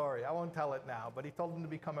whole story. I won't tell it now, but he told him to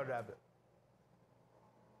become a Rebbe.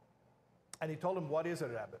 And he told him, "What is a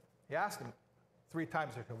Rebbe?" He asked him. 3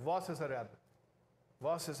 times. Was is a Rebbe?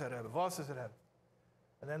 Was is a Rebbe? Was is a Rebbe?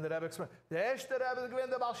 And then the Rebbe explained, the erste Rebbe is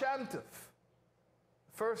the Baal Shem Tov.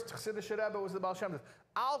 The first Chassidische Rebbe was the Baal Shem Tov.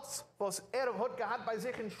 Als was hat gehabt bei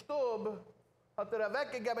sich in Stub, hat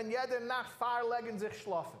weggegeben, jede Nacht Fahrlegen sich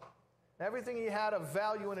schlafen. Everything he had of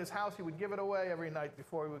value in his house, he would give it away every night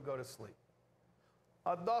before he would go to sleep.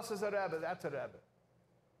 Das is a Rebbe, that's a Rebbe.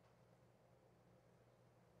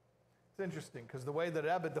 It's interesting, because the way the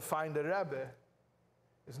Rebbe defined a Rebbe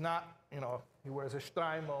is not, he wears a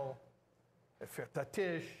shtreimel, a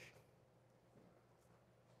firtatish.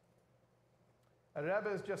 A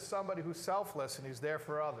Rebbe is just somebody who's selfless and he's there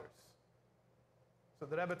for others. So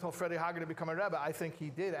the Rebbe told Freddie Hager to become a Rebbe. I think he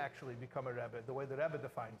did actually become a Rebbe, the way the Rebbe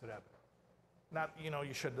defines a Rebbe. Not,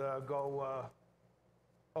 you should go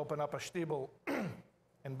open up a shtibel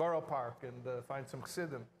in Borough Park and find some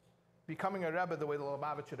chassidim. Becoming a Rebbe, the way the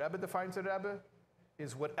Lubavitcher Rebbe defines a Rebbe,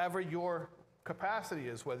 is whatever your capacity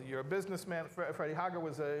is, whether you're a businessman. Freddie Hager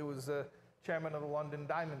was a chairman of the London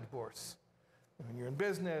Diamond Bourse. When you're in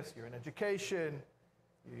business, you're in education,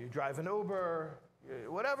 you drive an Uber,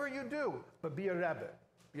 whatever you do, but be a Rebbe.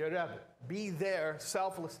 Be a Rebbe. Be there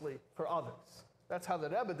selflessly for others. That's how the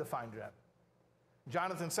Rebbe defined Rebbe.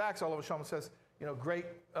 Jonathan Sachs, all of a sudden, says,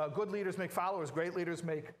 good leaders make followers, great leaders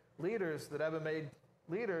make leaders. The Rebbe made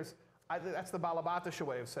leaders. That's the Balabatische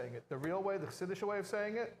way of saying it. The real way, the Chassidish way of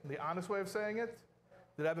saying it, the honest way of saying it,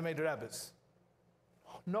 the Rebbe made Rebbes.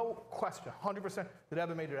 No question, 100%, the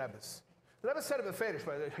Rebbe made Rebbes. The Rebbe said it in Fedish,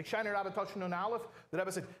 by the Shiner Rabbi Toshin Aleph, the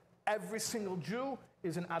Rebbe said, every single Jew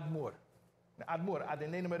is an Admur. Admur,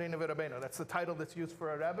 Adenenu Merenu V'Rabbeinu. That's the title that's used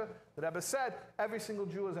for a Rebbe. The Rebbe said, every single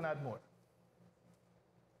Jew is an Admur.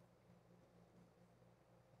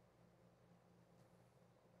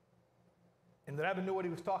 And the Rebbe knew what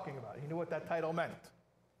he was talking about. He knew what that title meant.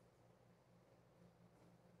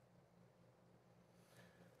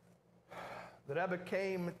 The Rebbe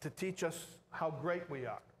came to teach us how great we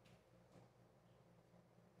are.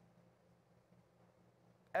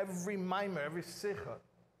 Every mimer, every sikha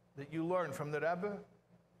that you learn from the Rebbe,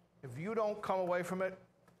 if you don't come away from it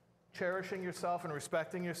cherishing yourself and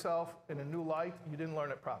respecting yourself in a new light, you didn't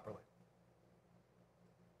learn it properly.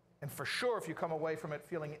 And for sure, if you come away from it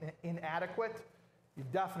feeling inadequate, you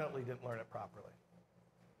definitely didn't learn it properly.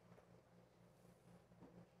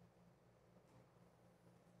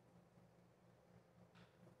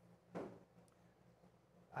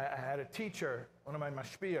 I had a teacher, one of my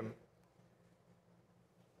mashpiyim,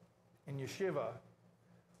 in yeshiva.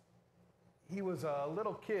 He was a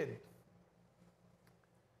little kid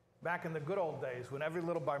back in the good old days when every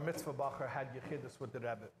little bar mitzvah bacher had yechidus with the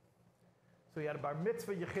Rebbe. So he had a bar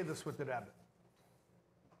mitzvah yechidus with the Rebbe.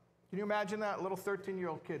 Can you imagine that? A little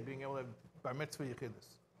 13-year-old kid being able to have bar mitzvah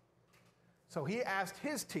yechidus. So he asked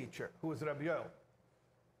his teacher, who was Rabbi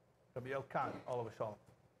Yoel Khan, all of a shalom.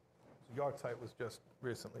 His yahrzeit was just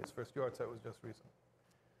recently. His first yahrzeit was just recent.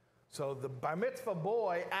 So the bar mitzvah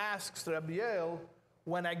boy asks Rabbi Yoel,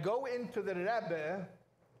 when I go into the Rebbe,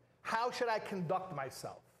 how should I conduct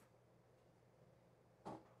myself?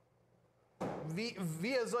 Wie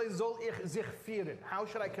soll ich sich führen? How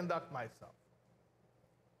should I conduct myself?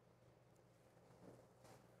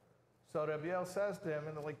 So Rabbi Yoel says to him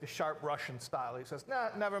in the sharp Russian style, he says, nah,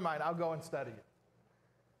 never mind, I'll go and study it.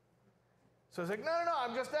 So he's like, no,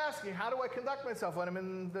 I'm just asking, how do I conduct myself when I'm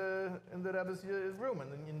in the Rebbe's room,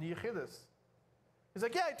 in the Yechidus? He's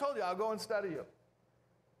like, yeah, I told you, I'll go and study you.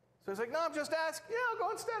 So he's like, no, I'm just asking, yeah, I'll go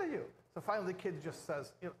and study you. So finally the kid just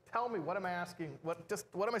says, tell me, what am I asking, what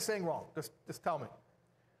am I saying wrong? Just tell me.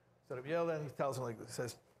 So Rabbi Yoel then he tells him like this, he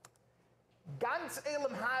says, Ganz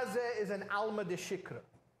Elam Hazeh is an Alma de Shikra.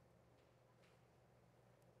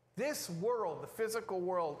 This world, the physical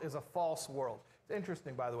world, is a false world. It's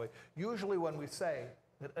interesting, by the way. Usually when we say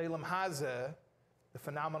that Elam Hazeh, the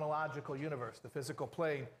phenomenological universe, the physical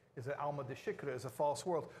plane, is an Alma de Shikra, is a false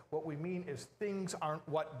world, what we mean is things aren't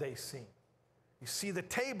what they seem. You see the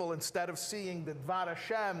table instead of seeing the Dvar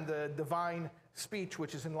Hashem, the divine speech,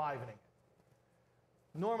 which is enlivening.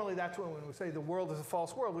 Normally, that's when we say the world is a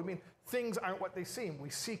false world, we mean things aren't what they seem. We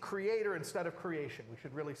see creator instead of creation. We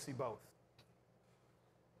should really see both.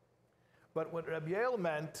 But what Rabbi Yoel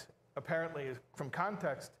meant, apparently, is from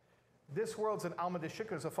context, this world's an Alma de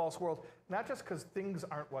Shikra, is a false world, not just because things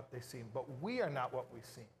aren't what they seem, but we are not what we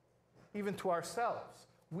seem. Even to ourselves.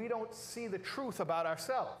 We don't see the truth about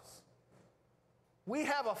ourselves. We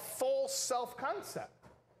have a false self-concept.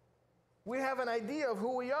 We have an idea of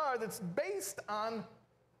who we are that's based on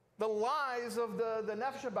the lies of the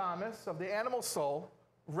nefesh habahamis, of the animal soul,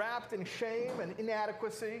 wrapped in shame and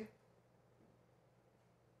inadequacy.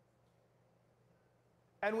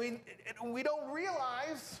 And we don't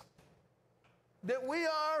realize that we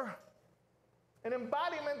are an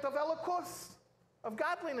embodiment of Elokus, of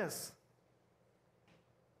godliness.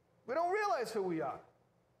 We don't realize who we are.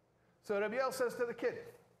 So Rabbi El says to the kid,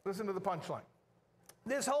 listen to the punchline.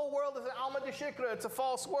 This whole world is an Alma de Shikra, it's a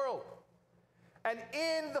false world. And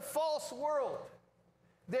in the false world,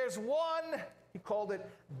 there's one, he called it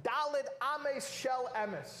Dalid Ames Shel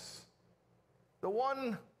Emes.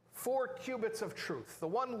 The 4 cubits of truth, the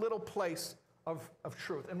one little place of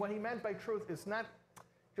truth. And what he meant by truth is not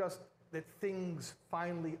just that things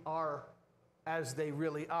finally are as they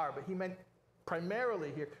really are, but he meant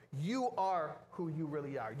primarily here, you are who you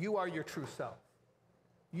really are. You are your true self.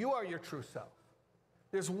 You are your true self.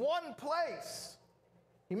 There's one place,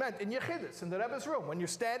 he meant in Yechidus, in the Rebbe's room, when you're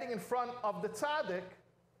standing in front of the tzaddik,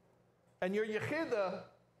 and your Yechidah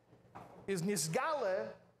is Nisgale,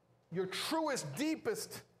 your truest,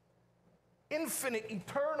 deepest, infinite,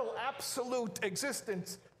 eternal, absolute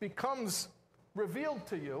existence becomes revealed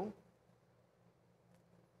to you.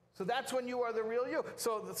 So that's when you are the real you.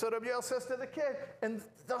 So Rabbi El says to the kid, in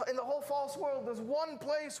the whole false world, there's one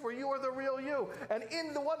place where you are the real you. And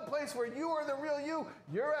in the one place where you are the real you,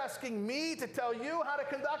 you're asking me to tell you how to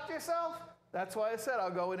conduct yourself? That's why I said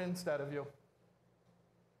I'll go in instead of you.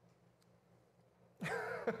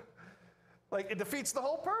 Like, it defeats the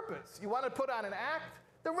whole purpose. You want to put on an act?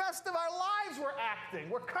 The rest of our lives we're acting.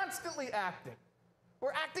 We're constantly acting.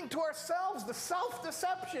 We're acting to ourselves. The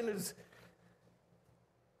self-deception is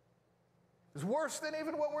worse than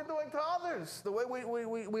even what we're doing to others, the way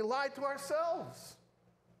we lie to ourselves.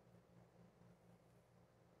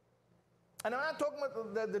 And I'm not talking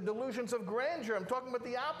about the delusions of grandeur. I'm talking about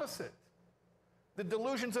the opposite. The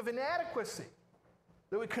delusions of inadequacy.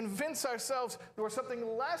 That we convince ourselves that we're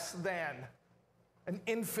something less than an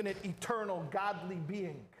infinite, eternal, godly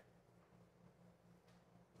being.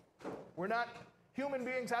 We're not human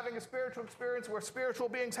beings having a spiritual experience. We're spiritual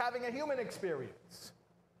beings having a human experience.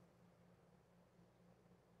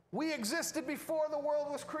 We existed before the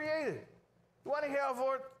world was created. You want to hear a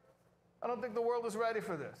word? I don't think the world is ready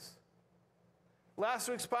for this. Last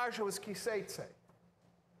week's parsha was Kiseitze.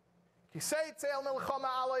 Kiseitze el milchama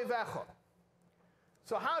aloi vecho.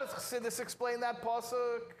 So how does Chassidus explain that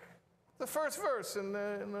pasuk? The first verse in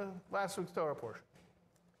the last week's Torah portion.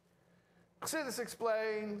 Chassidus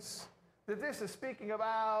explains that this is speaking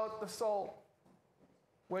about the soul.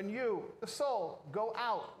 When you, the soul, go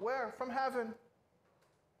out, where? From heaven.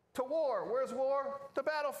 To war. Where's war? The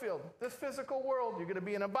battlefield. This physical world. You're going to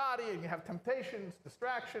be in a body and you have temptations,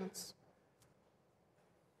 distractions.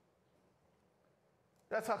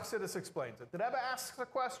 That's how Chassidus explains it. The Rebbe asks a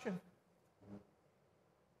question.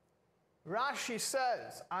 Rashi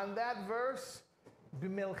says on that verse,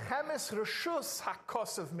 B'milchemes reshus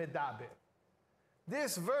hakosav medaber.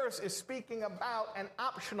 This verse is speaking about an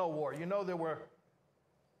optional war. You know there were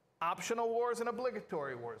optional wars and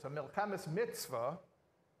obligatory wars. A milchemes mitzvah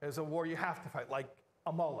is a war you have to fight, like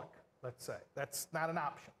Amalek, let's say. That's not an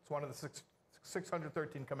option. It's one of the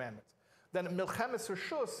 613 commandments. Then milchemes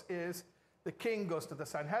reshus is the king goes to the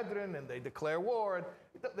Sanhedrin and they declare war. And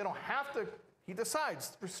they don't have to. He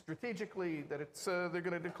decides strategically that they're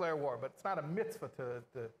going to declare war, but it's not a mitzvah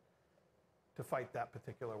to fight that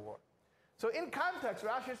particular war. So in context,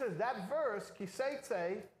 Rashi says that verse,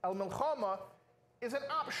 Kiseitze el milchama, is an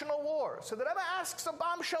optional war. So the Rebbe asks a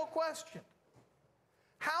bombshell question.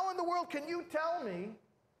 How in the world can you tell me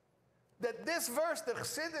that this verse that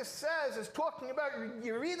Chassidus says is talking about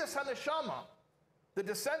Yeridas HaNeshama, the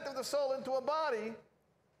descent of the soul into a body,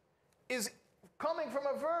 is coming from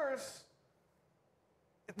a verse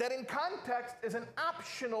that in context is an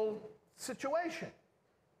optional situation?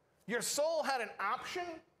 Your soul had an option.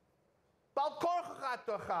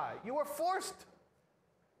 You were forced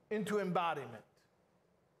into embodiment.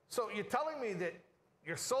 So you're telling me that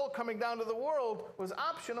your soul coming down to the world was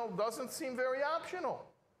optional? Doesn't seem very optional.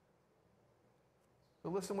 So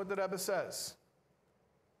listen what the Rebbe says.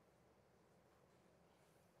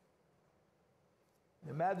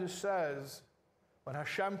 The Medrash says, when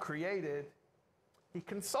Hashem created, he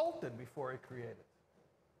consulted before he created.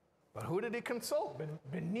 But who did he consult?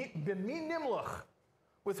 B'mi nimlach.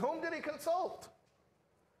 With whom did he consult?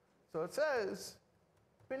 So it says,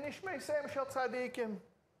 B'nishmei seim shel tzadikim.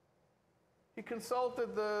 He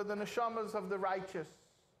consulted the neshamas of the righteous.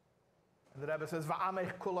 And the Rebbe says,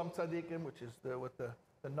 Va'amech kulam tzadikim, which is what the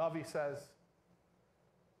Navi says.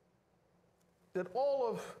 That all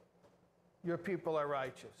of your people are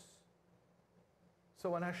righteous.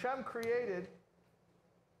 So when Hashem created,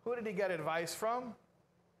 who did he get advice from?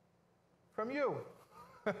 From you.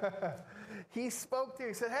 He spoke to you.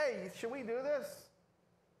 He said, hey, should we do this?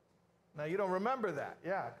 Now, you don't remember that,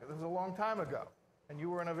 yeah, because it was a long time ago, and you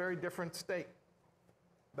were in a very different state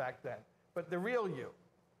back then. But the real you,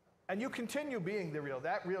 and you continue being the real,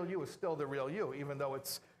 that real you is still the real you, even though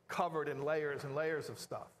it's covered in layers and layers of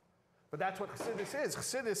stuff. But that's what Chassidus is.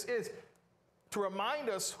 Chassidus is to remind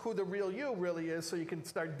us who the real you really is so you can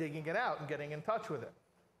start digging it out and getting in touch with it.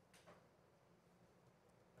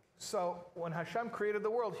 So when Hashem created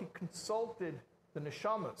the world, he consulted the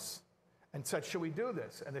neshamas and said, should we do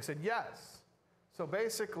this? And they said, yes. So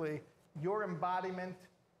basically, your embodiment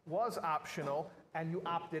was optional, and you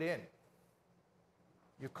opted in.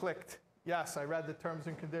 You clicked, yes, I read the terms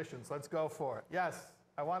and conditions. Let's go for it. Yes,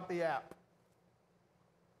 I want the app.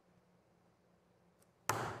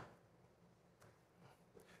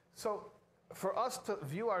 So for us to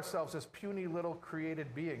view ourselves as puny little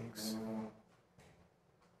created beings,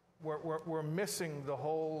 we're missing the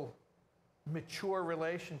whole mature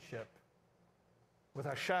relationship with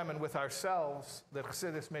Hashem and with ourselves that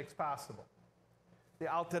Chassidus makes possible.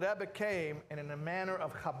 The Alter Rebbe came and in a manner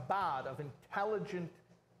of Chabad, of intelligent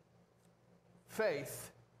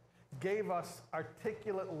faith, gave us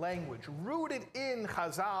articulate language, rooted in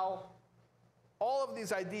Chazal. All of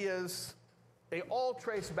these ideas, they all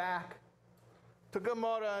trace back to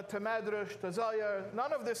Gemara, to Medrash, to Zohar.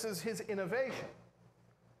 None of this is his innovation.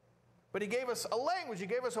 But he gave us a language, he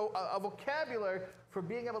gave us a vocabulary for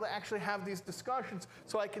being able to actually have these discussions.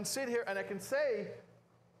 So I can sit here and I can say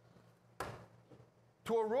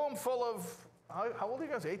to a room full of, how old are you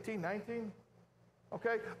guys, 18, 19?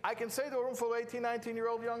 Okay, I can say to a room full of 18,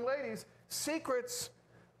 19-year-old young ladies, secrets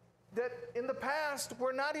that in the past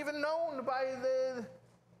were not even known by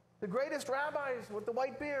the greatest rabbis with the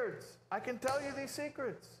white beards. I can tell you these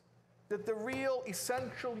secrets, that the real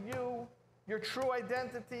essential you, your true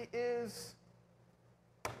identity is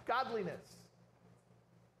godliness.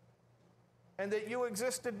 And that you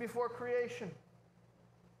existed before creation.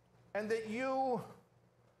 And that you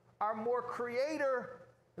are more creator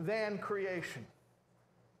than creation.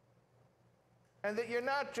 And that you're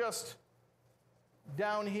not just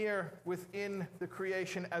down here within the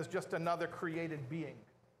creation as just another created being.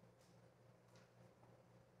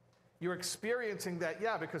 You're experiencing that,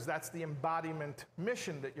 yeah, because that's the embodiment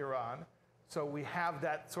mission that you're on. So we have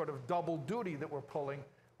that sort of double duty that we're pulling,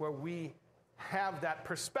 where we have that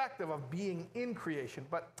perspective of being in creation.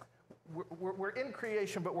 But we're in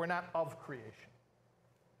creation, but we're not of creation.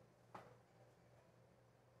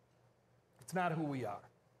 It's not who we are.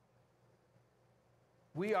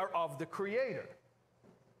 We are of the Creator.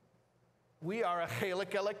 We are a chelik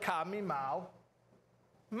elokah mimal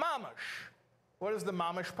mamash. What does the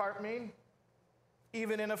mamash part mean?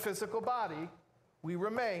 Even in a physical body, we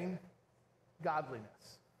remain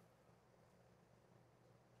godliness.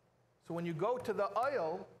 So when you go to the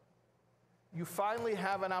oil, you finally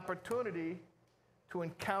have an opportunity to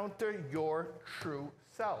encounter your true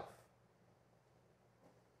self,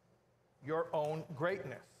 your own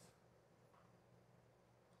greatness.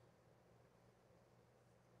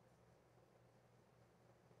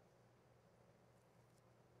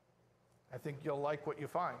 I think you'll like what you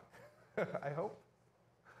find. I hope.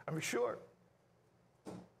 I'm sure.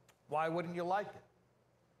 Why wouldn't you like it?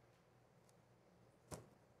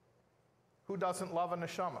 Who doesn't love a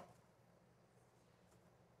neshama?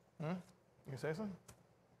 You say something?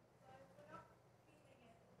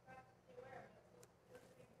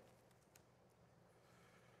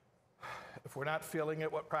 If we're not feeling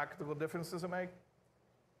it, what practical difference does it make?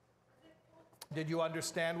 Did you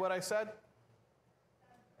understand what I said?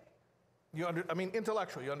 I mean,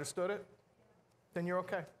 intellectually, you understood it? Then you're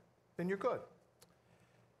okay. Then you're good.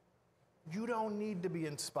 You don't need to be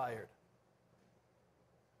inspired.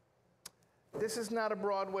 This is not a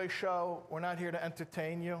Broadway show. We're not here to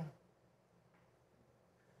entertain you.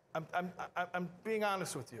 I'm being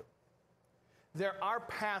honest with you. There are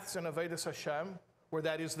paths in Avodas Hashem where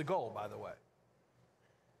that is the goal, by the way.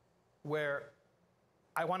 Where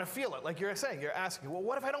I want to feel it. Like you're saying, you're asking, well,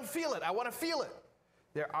 what if I don't feel it? I want to feel it.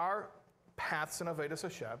 There are paths in Avodas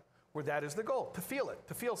Hashem where that is the goal, to feel it,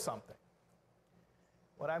 to feel something.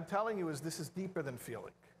 What I'm telling you is this is deeper than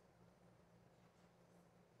feeling.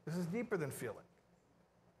 This is deeper than feeling.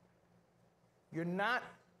 You're not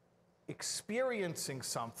experiencing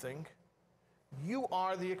something, you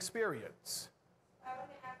are the experience. I would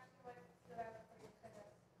actually like to that for you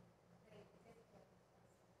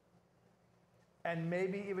to And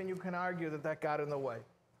maybe even you can argue that that got in the way.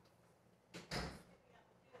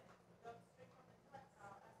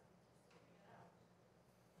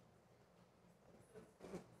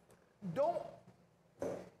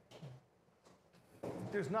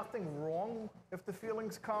 There's nothing wrong if the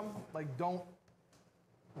feelings come. Like, don't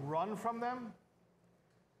run from them,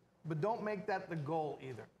 but don't make that the goal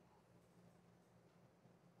either.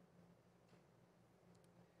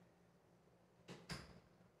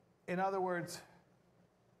 In other words,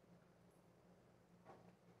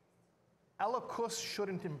 Elokus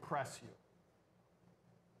shouldn't impress you.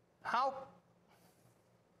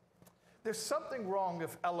 There's something wrong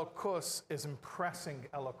if Elokus is impressing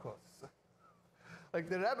Elokus. Like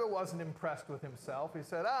the Rebbe wasn't impressed with himself. He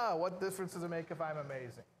said, what difference does it make if I'm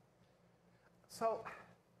amazing? So,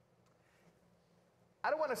 I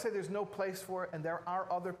don't want to say there's no place for it, and there are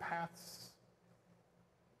other paths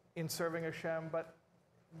in serving Hashem, but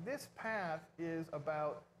this path is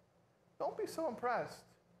about, don't be so impressed.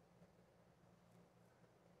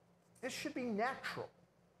 This should be natural.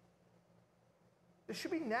 This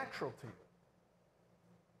should be natural to you.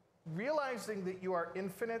 Realizing that you are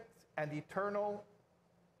infinite and eternal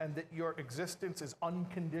and that your existence is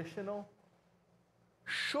unconditional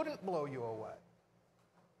shouldn't blow you away.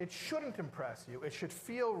 It shouldn't impress you. It should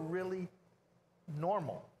feel really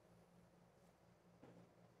normal.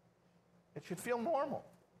 It should feel normal.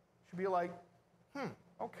 It should be like,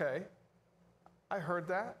 okay, I heard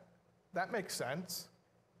that. That makes sense.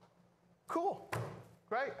 Cool,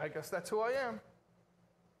 great, I guess that's who I am.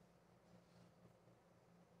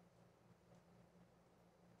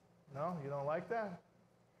 No, you don't like that?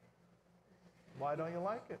 Why don't you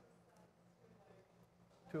like it?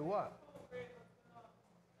 To what?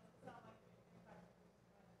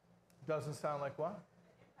 Doesn't sound like what?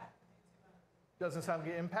 Doesn't sound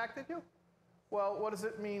like it impacted you? Well, what does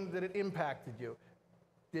it mean that it impacted you?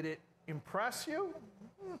 Did it impress you?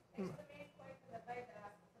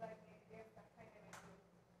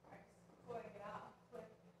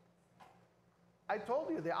 I told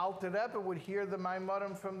you, the Alter Rebbe would hear the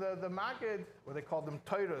Maimarim from the Maggid, or they called them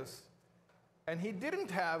Teiros, and he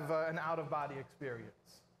didn't have an out-of-body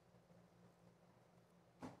experience.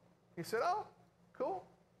 He said, oh, cool.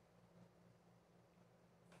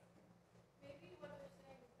 Maybe what they're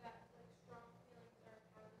saying is that strong feelings are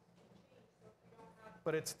powerless to change, so if you don't have...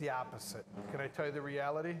 But it's the opposite. Can I tell you the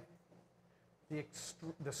reality? The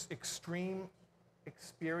extreme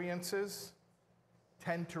experiences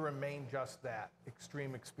tend to remain just that,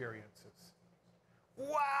 extreme experiences.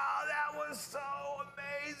 Wow, that was so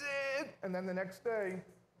amazing! And then the next day,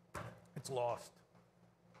 it's lost.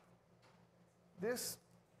 This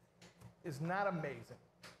is not amazing.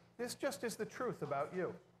 This just is the truth about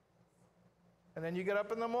you. And then you get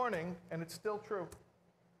up in the morning, and it's still true.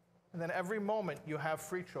 And then every moment you have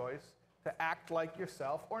free choice to act like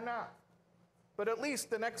yourself or not. But at least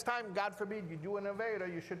the next time, God forbid, you do an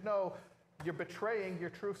Aveda, you should know you're betraying your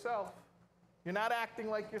true self. You're not acting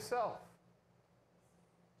like yourself.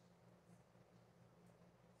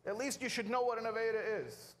 At least you should know what an Aveda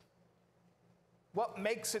is. What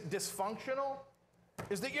makes it dysfunctional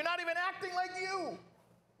is that you're not even acting like you.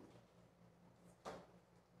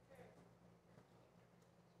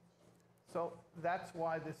 So that's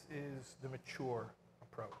why this is the mature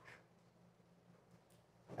approach.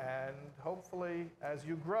 And hopefully, as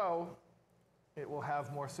you grow, it will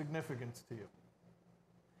have more significance to you.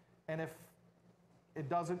 And if it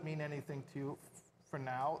doesn't mean anything to you for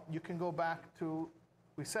now, you can go back to,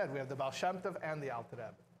 we said we have the Baal Shem Tov and the Alter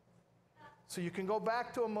Rebbe. So you can go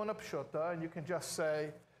back to Emunah Pshuta and you can just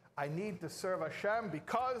say, I need to serve Hashem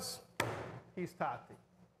because He's Tati.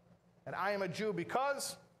 And I am a Jew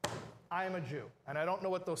because I am a Jew. And I don't know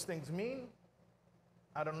what those things mean.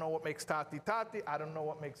 I don't know what makes Tati Tati. I don't know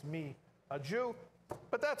what makes me a Jew.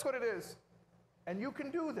 But that's what it is. And you can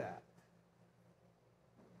do that.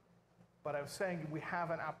 But I was saying we have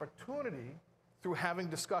an opportunity through having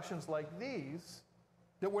discussions like these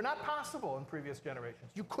that were not possible in previous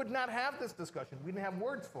generations. You could not have this discussion. We didn't have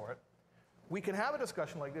words for it. We can have a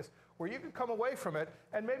discussion like this where you can come away from it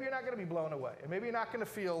and maybe you're not going to be blown away. And maybe you're not going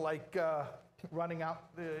to feel like running out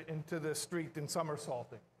into the street and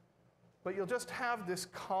somersaulting. But you'll just have this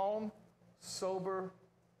calm, sober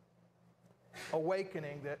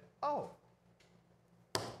awakening that, oh,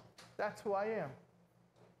 that's who I am.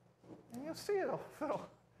 And you'll see it'll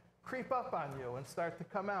creep up on you and start to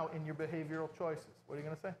come out in your behavioral choices. What are you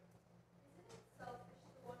going to say?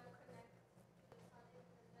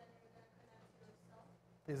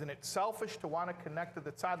 Isn't it selfish to want to connect to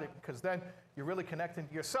the tzaddik, because then you're really connecting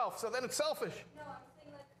to yourself? Isn't it selfish to want to connect to the tzaddik? Because then you're really connecting to yourself. So then it's selfish. No, I'm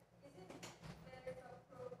saying, like, is it better to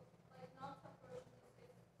approach, like, not to approach and say,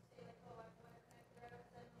 like, oh, I want to connect to the Rebbe, then I'm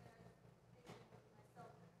going to think with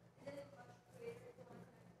myself. Isn't it much greater to want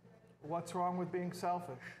to connect to the Rebbe? What's wrong with being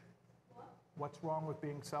selfish? What? What's wrong with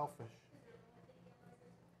being selfish?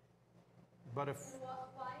 But if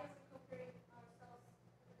why are we comparing ourselves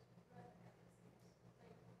to the Rebbe?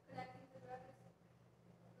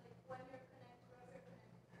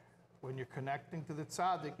 When you're connecting to the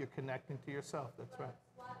tzaddik, you're connecting to yourself. That's right.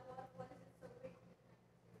 What is it so great to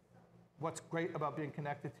connect to yourself? What's great about being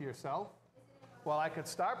connected to yourself? Well, I could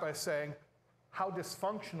start by saying, how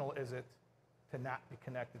dysfunctional is it to not be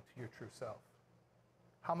connected to your true self?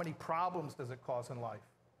 How many problems does it cause in life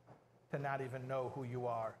to not even know who you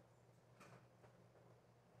are?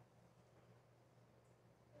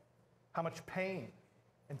 How much pain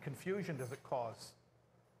and confusion does it cause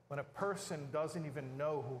when a person doesn't even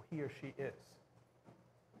know who he or she is?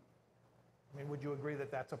 I mean, would you agree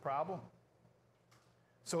that that's a problem?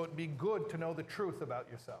 So it'd be good to know the truth about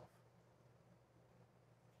yourself.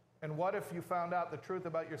 And what if you found out the truth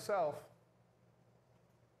about yourself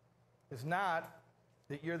is not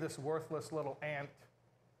that you're this worthless little ant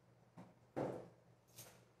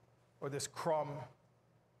or this crumb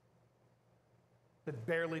that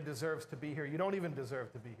barely deserves to be here. You don't even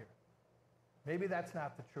deserve to be here. Maybe that's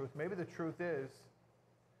not the truth. Maybe the truth is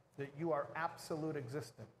that you are absolute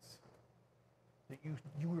existence, that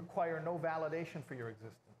you require no validation for your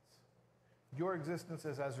existence. Your existence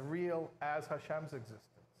is as real as Hashem's existence.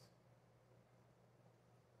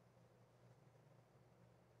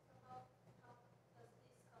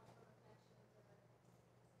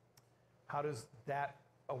 How does that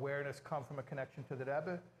awareness come from a connection to the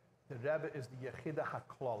Rebbe? The Rebbe is the Yechida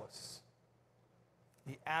HaKlolis,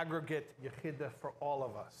 the aggregate Yechida for all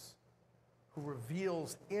of us, who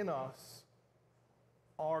reveals in us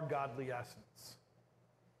our godly essence.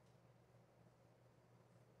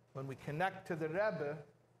 When we connect to the Rebbe,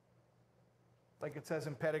 like it says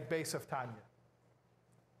in Perek Beis of Tanya,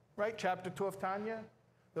 right? Chapter 2 of Tanya,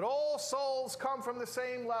 that all souls come from the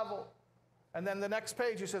same level. And then the next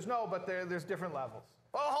page he says, no, but there's different levels.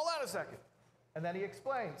 Oh, hold on a second. And then he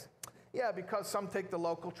explains, yeah, because some take the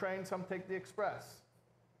local train, some take the express.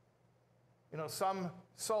 You know, some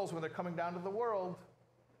souls, when they're coming down to the world,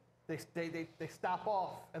 they stop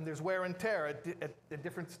off, and there's wear and tear at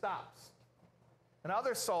different stops. And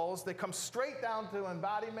other souls, they come straight down to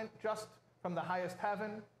embodiment just from the highest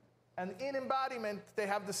heaven. And in embodiment, they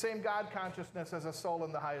have the same God consciousness as a soul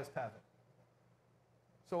in the highest heaven.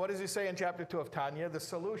 So what does he say in chapter 2 of Tanya? The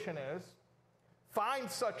solution is, find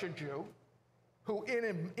such a Jew who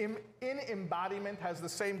in embodiment has the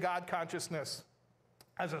same God consciousness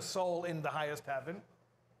as a soul in the highest heaven.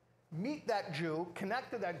 Meet that Jew,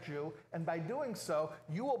 connect to that Jew, and by doing so,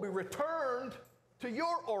 you will be returned to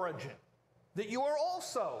your origin, that you are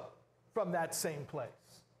also from that same place.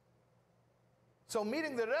 So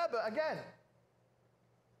meeting the Rebbe, again,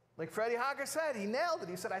 like Freddie Hager said, he nailed it.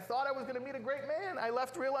 He said, I thought I was going to meet a great man. I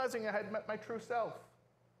left realizing I had met my true self.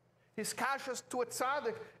 His kashas to a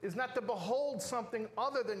tzaddik is not to behold something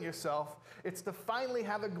other than yourself. It's to finally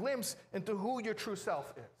have a glimpse into who your true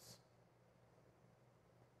self is.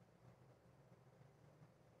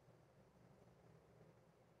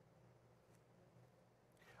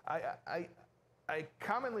 I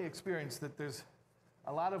commonly experience that there's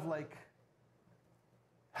a lot of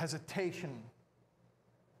hesitation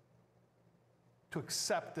to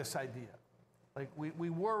accept this idea. Like we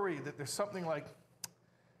worry that there's something like,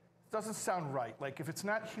 it doesn't sound right. Like if it's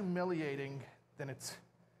not humiliating, then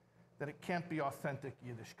it can't be authentic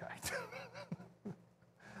Yiddishkeit.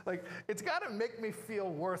 Like it's got to make me feel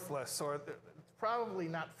worthless, or it's probably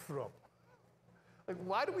not frum. Like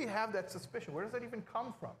why do we have that suspicion? Where does that even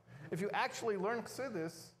come from? If you actually learn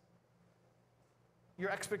Chassidus, your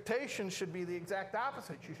expectation should be the exact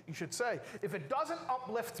opposite. You should say, if it doesn't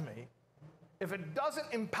uplift me, if it doesn't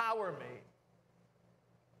empower me,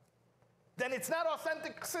 then it's not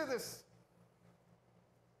authentic Chassidus.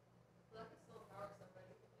 Well, that could still empower somebody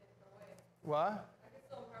in a different way. What? That could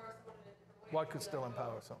still empower someone in a different way. What could still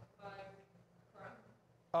empower someone? By crime.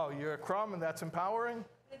 Oh, you're a crumb and that's empowering?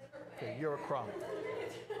 In a different way. Okay, you're a crumb.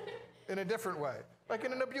 In a different way. Like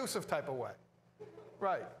in an abusive type of way.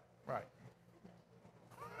 Right, right.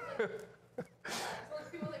 So when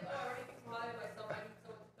people are like, oh, I already think so highly of myself, I need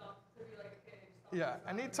someone to be like, okay, just Yeah,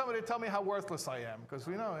 I need somebody to tell me how worthless I am, because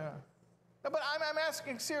we know, yeah. No, but I'm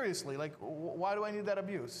asking seriously, like, why do I need that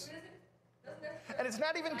abuse? And it's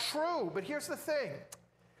not even true, but here's the thing.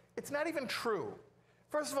 It's not even true.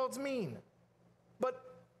 First of all, it's mean. But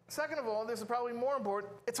second of all, this is probably more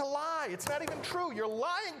important, it's a lie. It's not even true. You're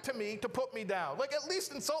lying to me to put me down. Like, at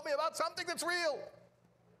least insult me about something that's real.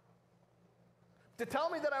 To tell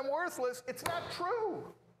me that I'm worthless, it's not true.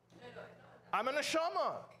 I'm a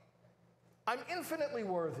neshama. I'm infinitely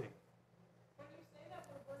worthy. When you say that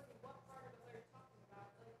we're worthy, what part of us are you talking about?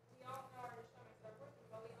 Like, we all know our neshamas are worthy,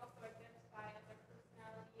 but we also identify as our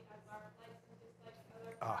personality, as our likes and dislikes, as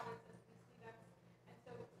our talents, as we see them. And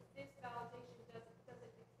so this validation doesn't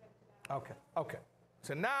extend to that. Okay.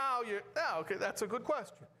 So now okay, that's a good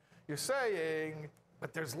question. You're saying,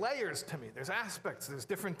 but there's layers to me. There's aspects. There's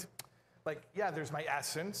different, there's my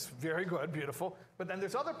essence. Very good, beautiful. But then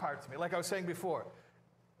there's other parts of me. Like I was saying before,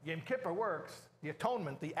 Yom Kippur works, the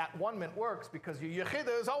atonement, the at-one-ment works because your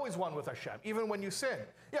Yechidah is always one with Hashem, even when you sin.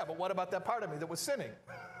 Yeah, but what about that part of me that was sinning?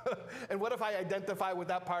 And what if I identify with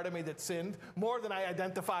that part of me that sinned more than I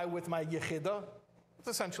identify with my Yechidah? That's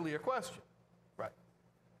essentially your question. Right.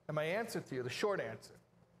 And my answer to you, the short answer,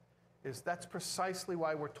 is that's precisely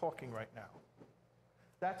why we're talking right now.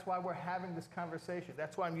 That's why we're having this conversation.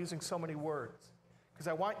 That's why I'm using so many words. Because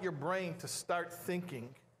I want your brain to start thinking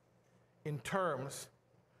in terms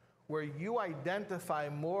where you identify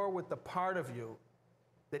more with the part of you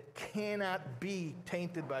that cannot be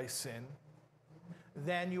tainted by sin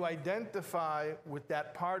than you identify with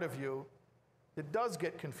that part of you that does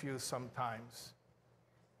get confused sometimes.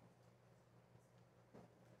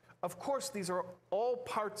 Of course, these are all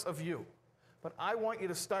parts of you, but I want you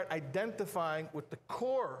to start identifying with the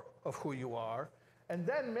core of who you are, and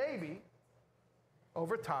then maybe,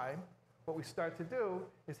 over time, what we start to do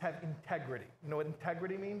is have integrity. You know what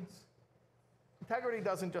integrity means? Integrity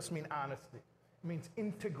doesn't just mean honesty. It means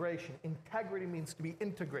integration. Integrity means to be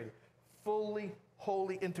integrated, fully,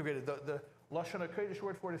 wholly integrated. The Lashon HaKodesh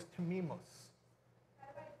word for it is tamimus.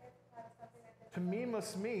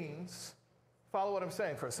 Tamimus means, follow what I'm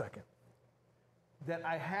saying for a second, that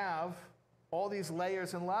I have all these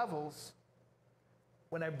layers and levels.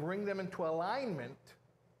 When I bring them into alignment,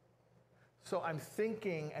 so I'm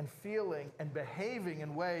thinking and feeling and behaving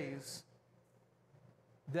in ways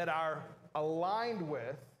that are aligned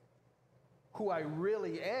with who I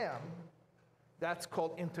really am, that's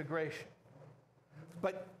called integration.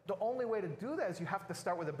 But the only way to do that is you have to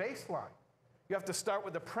start with a baseline. You have to start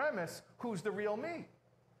with the premise, who's the real me?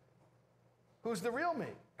 Who's the real me?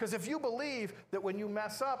 Because if you believe that when you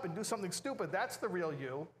mess up and do something stupid, that's the real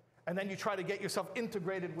you, and then you try to get yourself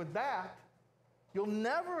integrated with that, you'll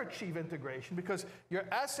never achieve integration because your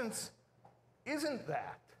essence isn't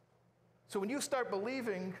that. So when you start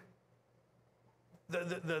believing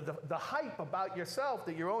the hype about yourself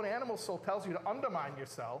that your own animal soul tells you to undermine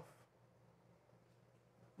yourself,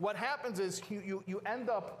 what happens is you end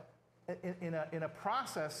up in a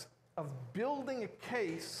process of building a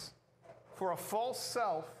case for a false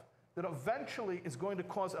self that eventually is going to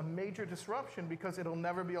cause a major disruption because it'll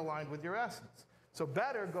never be aligned with your essence. So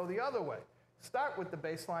better go the other way. Start with the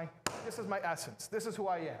baseline. This is my essence. This is who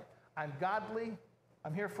I am. I'm godly.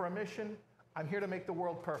 I'm here for a mission. I'm here to make the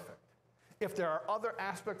world perfect. If there are other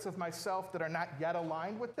aspects of myself that are not yet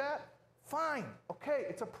aligned with that, fine. Okay,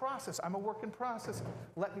 it's a process. I'm a work in process.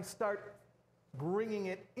 Let me start bringing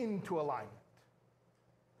it into alignment.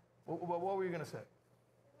 What were you going to say?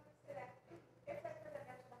 If that person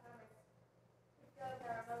gets behind us, we feel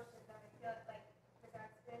their emotions and we feel like with our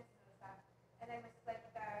experiences and stuff, and then it's like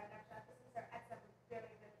their natural, this is their essence, we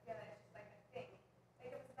really feel it, it's just like a thing.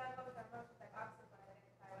 Like if it's not about their emotions, like obviously I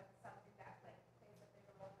identify with something that like plays a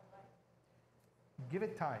bigger role in life. Give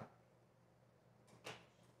it time.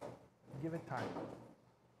 Give it time.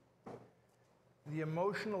 The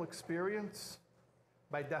emotional experience,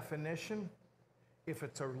 by definition, if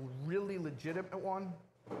it's a really legitimate one,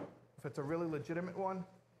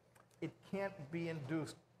 it can't be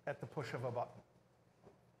induced at the push of a button.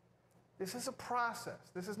 This is a process.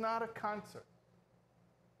 This is not a concert.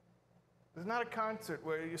 This is not a concert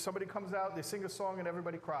where somebody comes out, they sing a song, and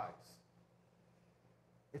everybody cries.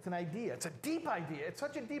 It's an idea. It's a deep idea. It's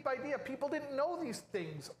such a deep idea. People didn't know these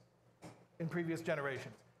things in previous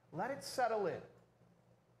generations. Let it settle in.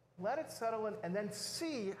 Let it settle in, and then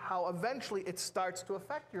see how eventually it starts to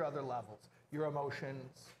affect your other levels, your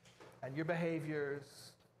emotions, and your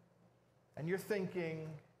behaviors, and your thinking.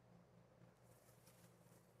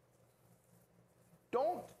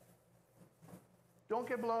 Don't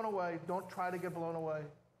get blown away. Don't try to get blown away.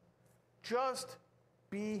 Just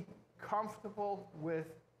be comfortable with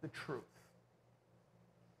the truth.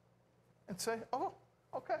 And say, oh,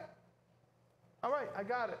 okay. All right, I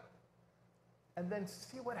got it. And then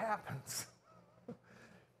see what happens.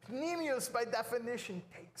 Pnimius, by definition,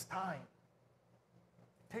 takes time.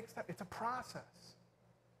 It takes time. It's a process.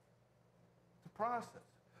 It's a process.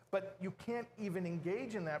 But you can't even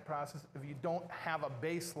engage in that process if you don't have a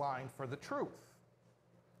baseline for the truth.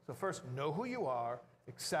 So first, know who you are,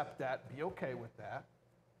 accept that, be okay with that,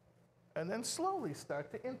 and then slowly start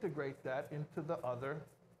to integrate that into the other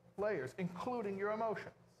layers, including your emotions.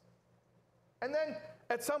 And then,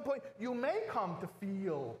 at some point, you may come to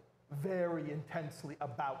feel very intensely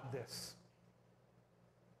about this.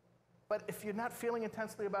 But if you're not feeling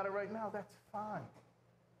intensely about it right now, that's fine.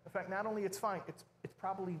 In fact, not only it's fine, it's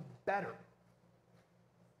probably better.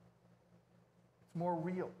 It's more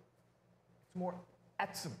real. It's more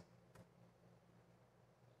etzem.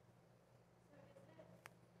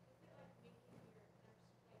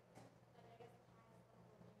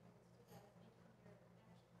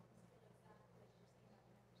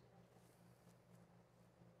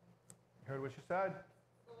 You heard what you said?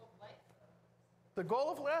 The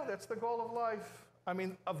goal of life, that's the goal of life. I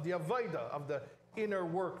mean, of the avodah, of the inner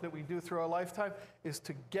work that we do through our lifetime, is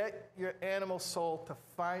to get your animal soul to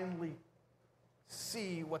finally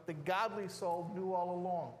see what the godly soul knew all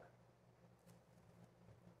along.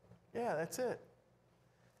 Yeah, that's it.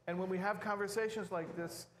 And when we have conversations like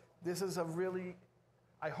this, this is a really,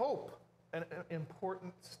 I hope, an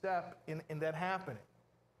important step in that happening.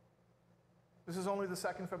 This is only the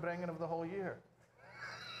second Farbrengen of the whole year.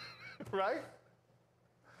 Right?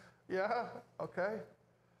 Yeah? Okay.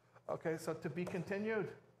 Okay, so to be continued?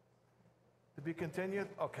 To be continued?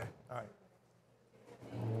 Okay, all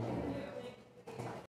right.